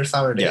saying the truth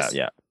how it is.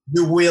 Yeah.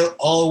 You will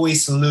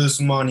always lose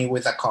money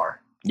with a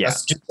car. Yeah.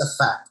 That's just a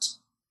fact.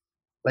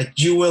 Like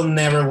you will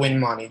never win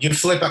money. You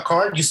flip a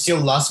car, you still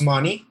lost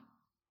money.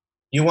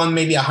 You want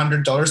maybe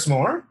 $100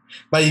 more.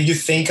 But if you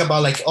think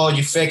about like, oh,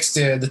 you fixed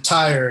the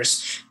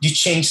tires, you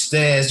changed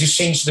this, you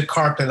changed the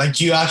carpet,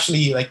 like you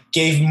actually like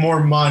gave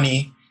more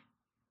money,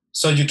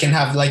 so you can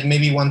have like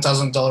maybe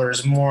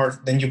 $1,000 more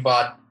than you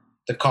bought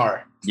the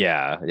car.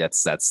 Yeah,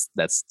 that's just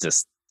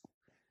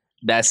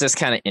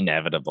kind of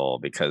inevitable,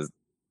 because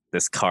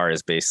this car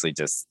is basically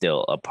just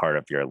still a part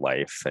of your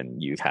life,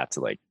 and you have to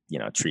like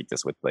treat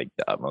this with like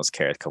the utmost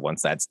care, because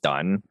once that's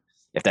done,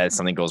 if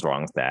something goes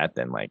wrong with that,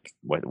 then like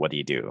what do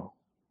you do?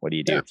 What do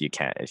you do if you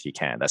can't?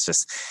 It's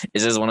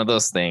just one of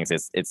those things.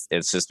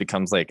 It's just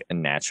becomes like a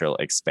natural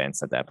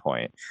expense at that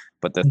point.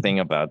 But the thing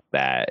about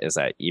that is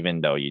that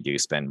even though you do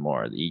spend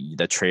more,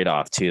 the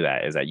trade-off to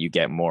that is that you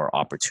get more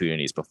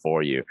opportunities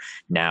before you.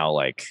 Now,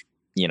 like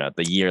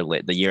the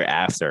year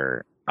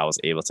after I was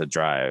able to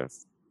drive,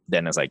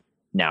 then it's like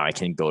now I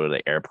can go to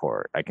the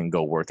airport. I can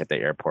go work at the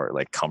airport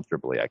like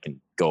comfortably. I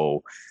can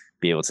go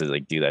be able to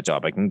like do that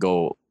job. I can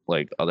go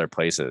like other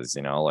places,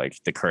 like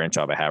the current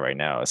job I have right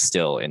now is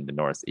still in the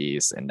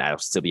Northeast, and that'll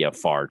still be a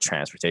far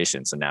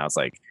transportation. So now it's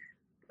like,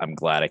 I'm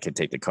glad I could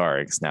take the car,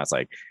 because now it's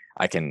like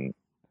I can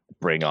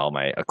bring all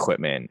my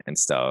equipment and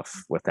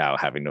stuff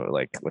without having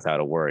to without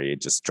a worry,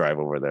 just drive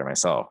over there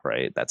myself.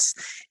 Right.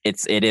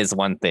 It is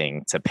one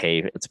thing to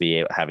pay to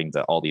be having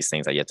all these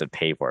things that you have to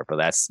pay for, but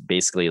that's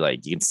basically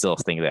like, you can still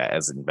think of that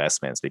as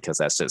investments, because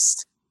that's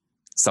just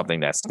something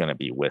that's going to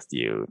be with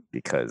you,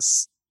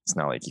 because it's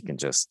not like you can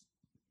just,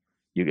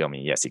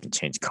 yes, you can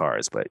change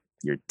cars, but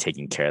you're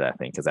taking care of that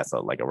thing, because that's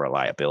like a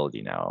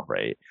reliability now,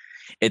 right?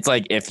 It's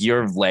like if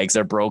your legs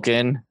are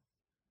broken,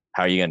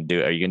 how are you gonna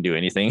do? Are you gonna do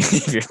anything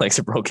if your legs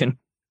are broken?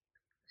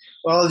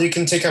 Well, you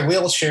can take a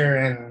wheelchair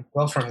and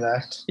go from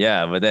that.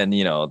 Yeah, but then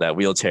that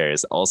wheelchair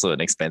is also an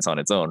expense on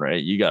its own,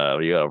 right? You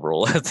gotta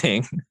roll that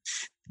thing.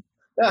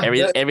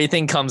 Yeah,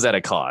 everything comes at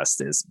a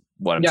cost, is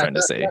what I'm trying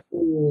to say.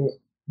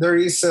 There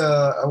is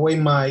a way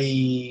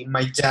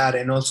my dad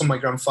and also my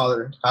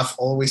grandfather have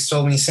always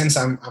told me since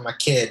I'm a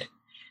kid.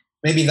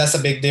 Maybe that's a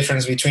big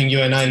difference between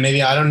you and I.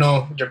 Maybe, I don't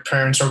know, your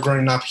parents are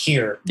growing up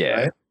here. Yeah.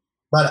 Right?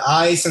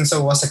 But since I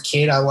was a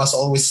kid, I was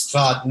always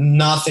taught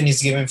nothing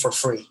is given for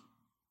free.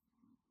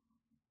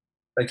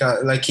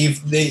 Like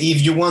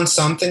if you want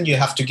something, you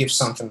have to give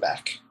something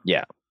back.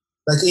 Yeah.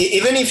 Like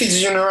even if it's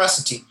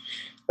generosity,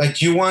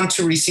 like you want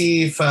to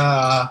receive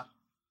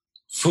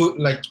food.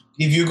 Like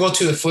if you go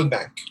to the food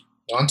bank,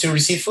 you want to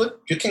receive food,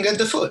 you can get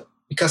the food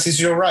because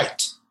it's your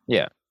right.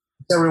 Yeah.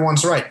 It's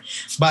everyone's right.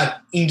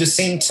 But in the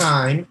same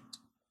time,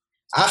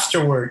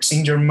 afterwards,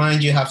 in your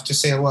mind, you have to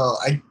say,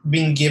 well, I've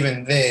been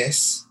given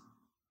this.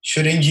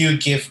 Shouldn't you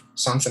give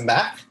something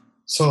back?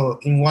 So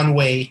in one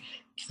way,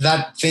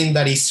 that thing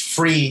that is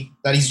free,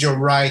 that is your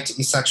right,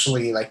 is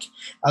actually like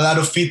a lot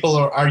of people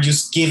are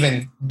just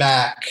given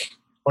back,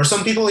 or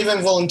some people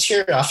even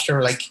volunteer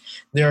after like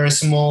there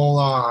is a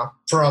small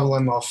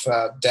problem of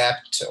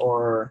debt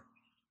or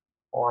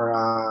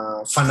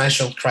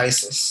financial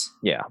crisis.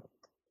 Yeah.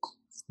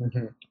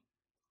 Mm-hmm.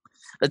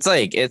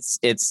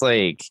 It's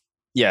like,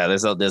 yeah,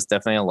 there's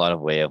definitely a lot of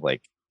way of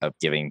like of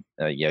giving.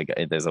 Yeah,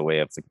 there's a way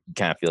of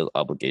kind of feel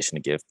obligation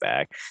to give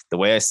back. The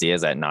way I see it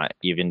is that not,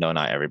 even though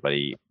not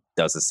everybody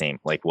does the same,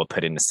 like will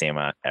put in the same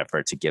amount of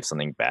effort to give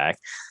something back.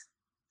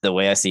 The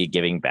way I see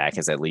giving back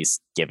is at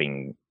least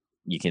giving,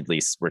 you can at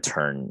least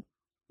return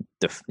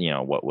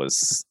what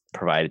was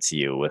provided to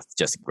you with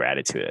just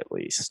gratitude, at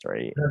least,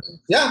 right?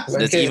 Yeah,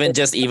 okay. even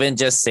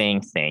just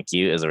saying thank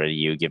you is already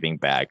you giving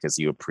back, because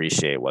you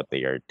appreciate what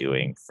they are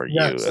doing for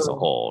you as a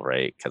whole,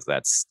 right? Because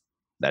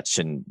that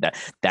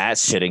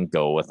shouldn't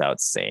go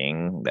without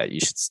saying, that you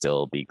should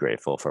still be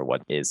grateful for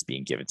what is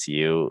being given to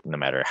you, no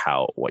matter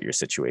what your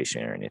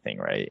situation or anything,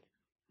 right?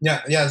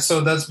 Yeah.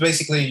 So that's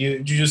basically,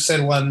 you just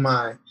said what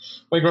my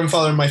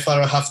grandfather and my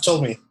father have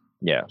told me.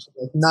 Yeah.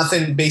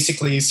 Nothing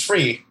basically is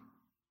free.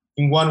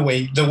 In one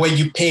way, the way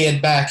you pay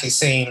it back is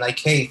saying like,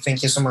 hey,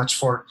 thank you so much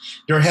for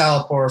your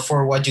help or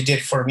for what you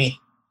did for me.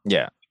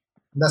 Yeah.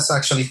 That's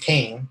actually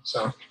paying.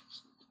 So.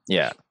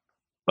 Yeah.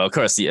 But of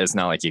course, it's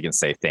not like you can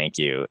say thank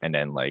you and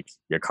then like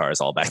your car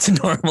is all back to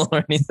normal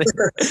or anything.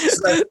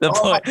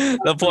 Like,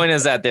 the point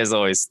is that there's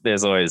always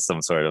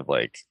some sort of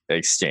like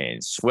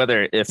exchange,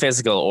 whether it's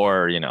physical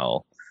or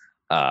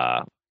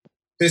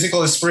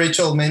physical,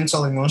 spiritual,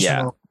 mental,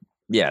 emotional.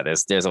 Yeah,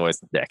 there's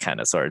always that kind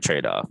of sort of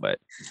trade-off, but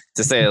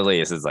to say the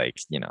least, is like,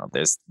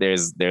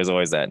 there's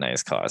always that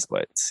nice cost,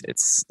 but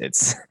it's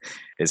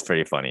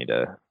pretty funny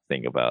to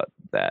think about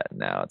that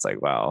now. It's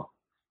like, wow,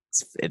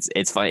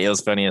 it's funny. It was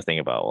funny to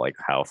think about like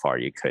how far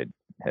you could,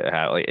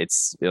 how like it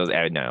was,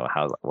 I don't know,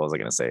 what was I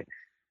gonna say?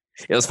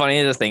 It was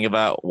funny to think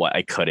about what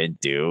I couldn't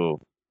do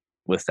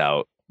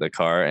without the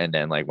car, and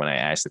then like when I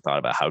actually thought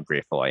about how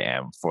grateful I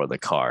am for the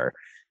car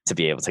to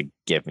be able to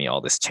give me all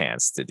this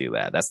chance to do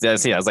that.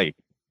 I was like,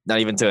 not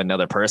even to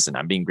another person.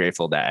 I'm being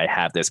grateful that I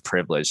have this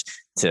privilege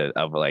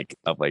of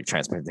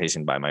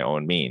transportation by my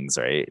own means,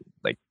 right?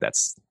 Like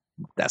that's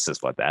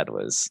just what that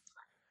was.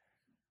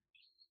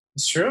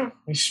 It's true.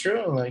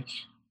 Like,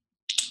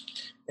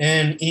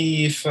 and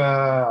if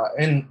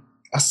and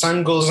as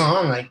time goes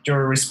on, like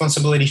your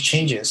responsibility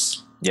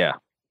changes. Yeah.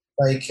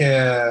 Like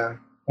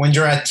when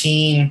you're a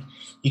teen,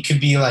 you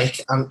could be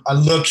like a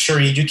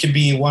luxury. You could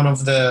be one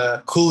of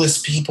the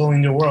coolest people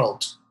in the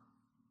world,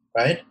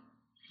 right?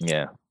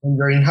 Yeah. When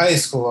you're in high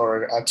school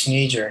or a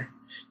teenager.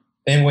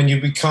 Then when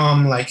you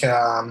become like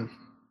in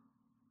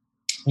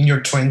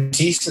your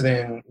 20s,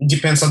 then it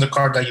depends on the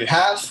car that you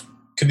have.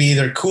 It could be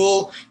either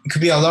cool, it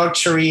could be a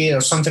luxury or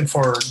something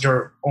for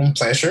your own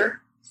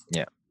pleasure.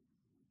 Yeah.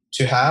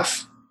 To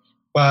have.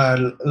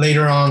 But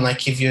later on,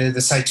 like if you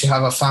decide to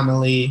have a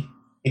family,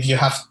 if you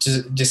have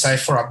to decide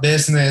for a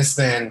business,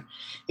 then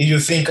if you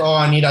think, oh,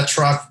 I need a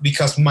truck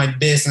because my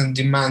business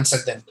demands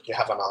it, then you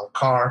have another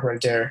car right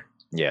there.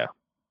 Yeah.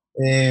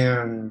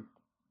 And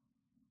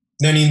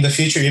then in the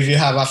future, if you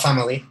have a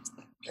family,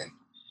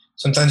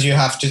 sometimes you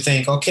have to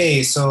think,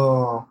 okay,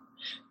 so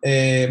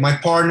my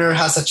partner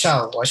has a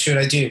child. What should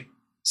I do?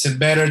 Is it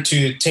better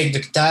to take the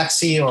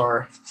taxi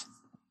or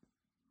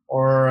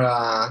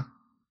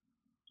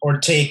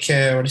take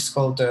what is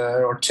called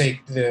or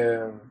take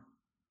the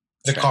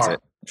car?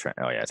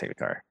 Oh yeah, take the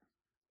car.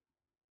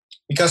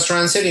 Because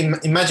transit,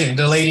 imagine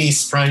the lady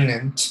is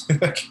pregnant.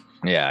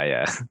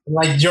 Yeah.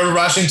 Like you're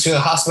rushing to the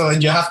hospital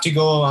and you have to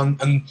go on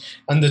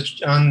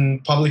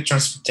public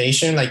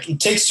transportation. Like it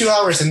takes 2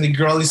 hours and the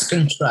girl is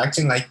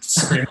contracting like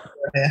screaming.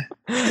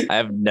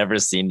 I've never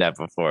seen that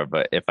before,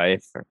 but if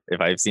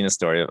I've seen a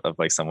story of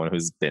like someone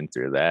who's been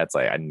through that, it's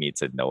like I need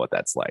to know what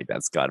that's like.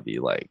 That's got to be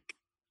like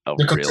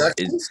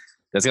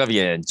there's got to be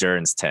an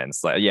endurance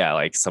tense. Like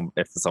like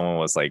if someone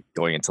was like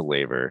going into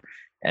labor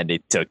and they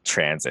took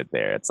transit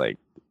there, it's like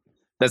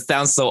that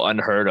sounds so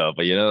unheard of,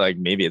 but like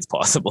maybe it's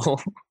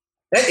possible.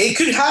 It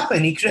could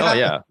happen. It could happen.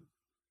 Yeah.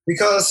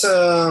 Because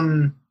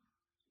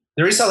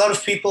there is a lot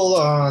of people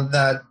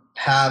that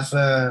have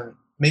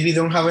maybe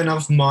don't have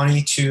enough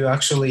money to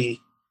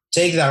actually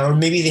take that, or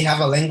maybe they have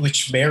a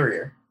language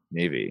barrier.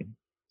 Maybe.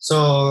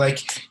 So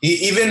like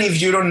even if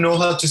you don't know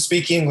how to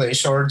speak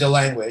English or the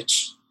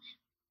language,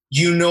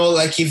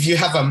 like if you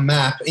have a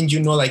map and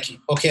like,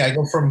 okay, I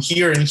go from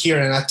here and here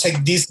and I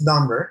take this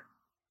number,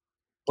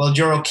 well,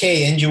 you're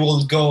okay and you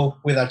will go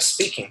without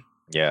speaking.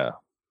 Yeah.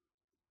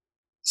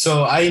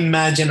 So I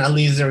imagine at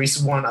least there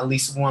is at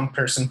least one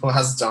person who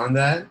has done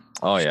that.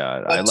 Oh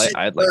yeah,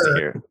 I'd like to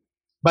hear.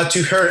 But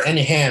to her and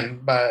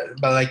him, but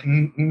like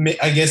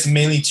I guess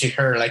mainly to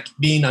her, like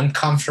being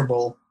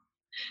uncomfortable,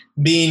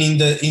 being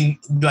in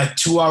like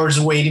 2 hours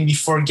waiting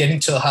before getting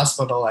to the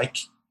hospital. Like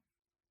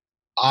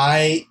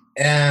I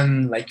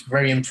am like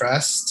very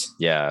impressed.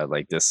 Yeah,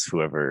 like this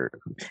whoever,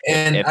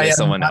 and if there's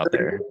someone out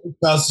there,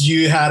 because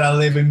you had a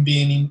living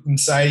being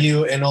inside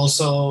you, and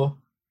also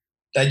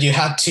that you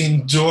had to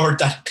endure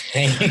that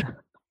pain.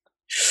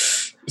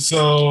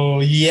 So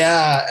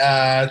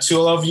yeah, to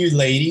all of you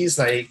ladies,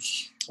 like,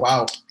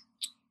 wow.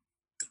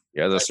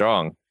 You guys are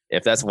strong.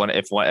 If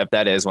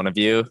that is one of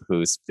you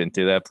who's been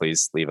through that,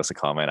 please leave us a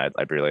comment.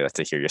 I'd really like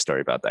to hear your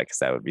story about that because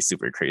that would be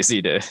super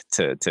crazy to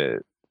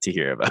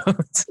hear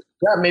about.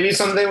 Yeah, maybe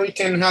someday we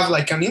can have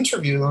like an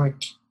interview.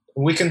 Like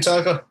we can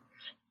talk.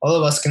 All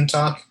of us can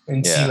talk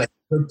and see like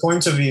good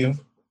points of view.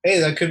 Hey,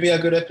 that could be a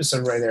good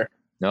episode right there.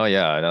 No,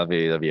 yeah, that'd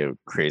be a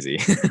crazy.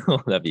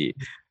 That'd be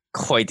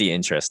quite the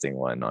interesting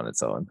one on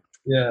its own.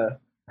 Yeah.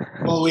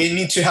 Well, we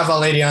need to have a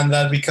lady on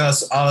that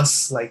because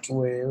us, like,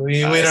 we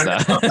don't know.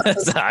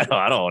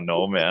 I don't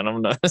know, man.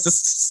 I'm not. I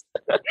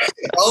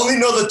only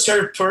know the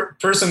third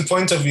person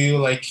point of view.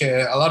 Like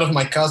a lot of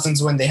my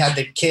cousins when they had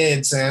the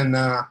kids, and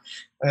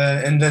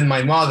then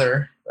my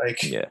mother.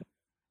 Like, yeah,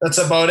 that's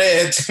about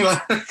it.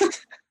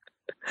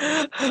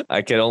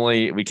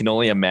 We can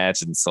only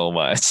imagine so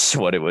much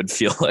what it would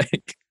feel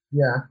like.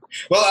 Yeah.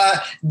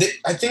 Well,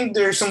 I think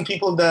there are some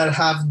people that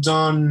have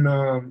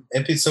done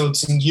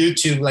episodes in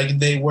YouTube, like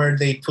where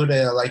they put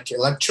a like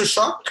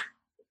electroshock.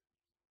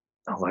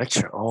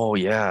 Oh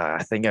yeah,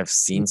 I think I've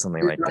seen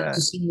something like that.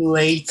 To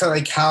simulate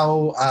like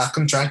how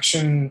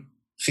contraction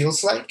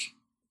feels like.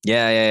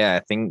 Yeah.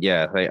 I think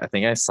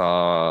I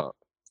saw.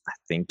 I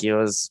think it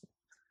was.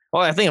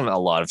 Well, I think a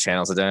lot of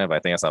channels have done it, but I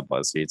think I saw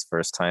BuzzFeed's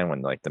first time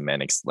when like the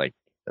men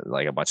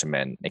like a bunch of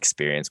men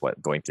experience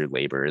what going through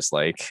labor is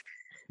like.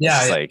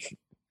 Yeah, like,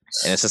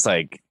 and it's just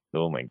like,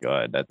 oh my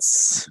god,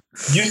 that's.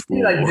 You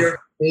see like their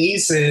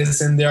faces,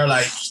 and they're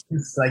like,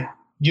 it's like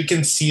you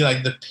can see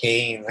like the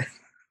pain.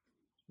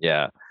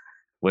 Yeah,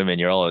 women,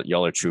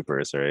 y'all are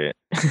troopers, right?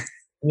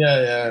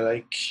 Yeah,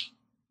 like,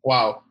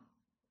 wow.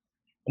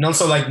 And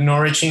also like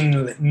nourishing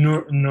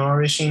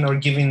or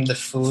giving the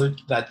food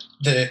that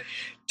the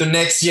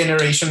next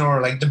generation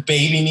or like the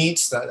baby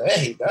needs. That,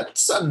 hey,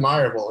 that's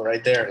admirable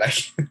right there.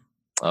 Like,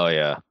 oh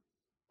yeah.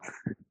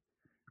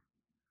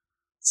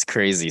 It's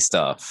crazy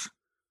stuff.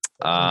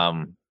 But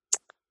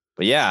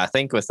yeah, I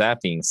think with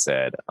that being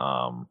said,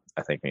 I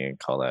think we can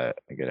call that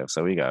a good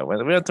episode. We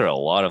went through a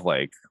lot of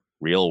like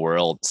real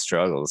world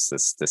struggles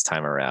this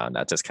time around.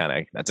 That just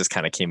kind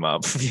of came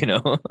up, you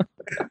know.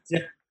 Yeah.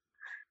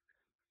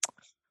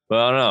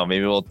 Well, I don't know.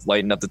 Maybe we'll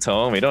lighten up the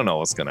tone. We don't know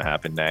what's gonna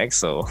happen next.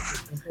 So,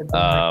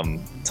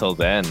 till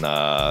then,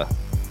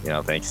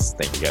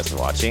 thank you guys for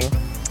watching.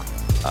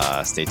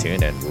 Stay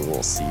tuned, and we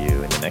will see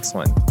you in the next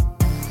one.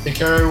 Take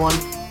care,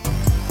 everyone.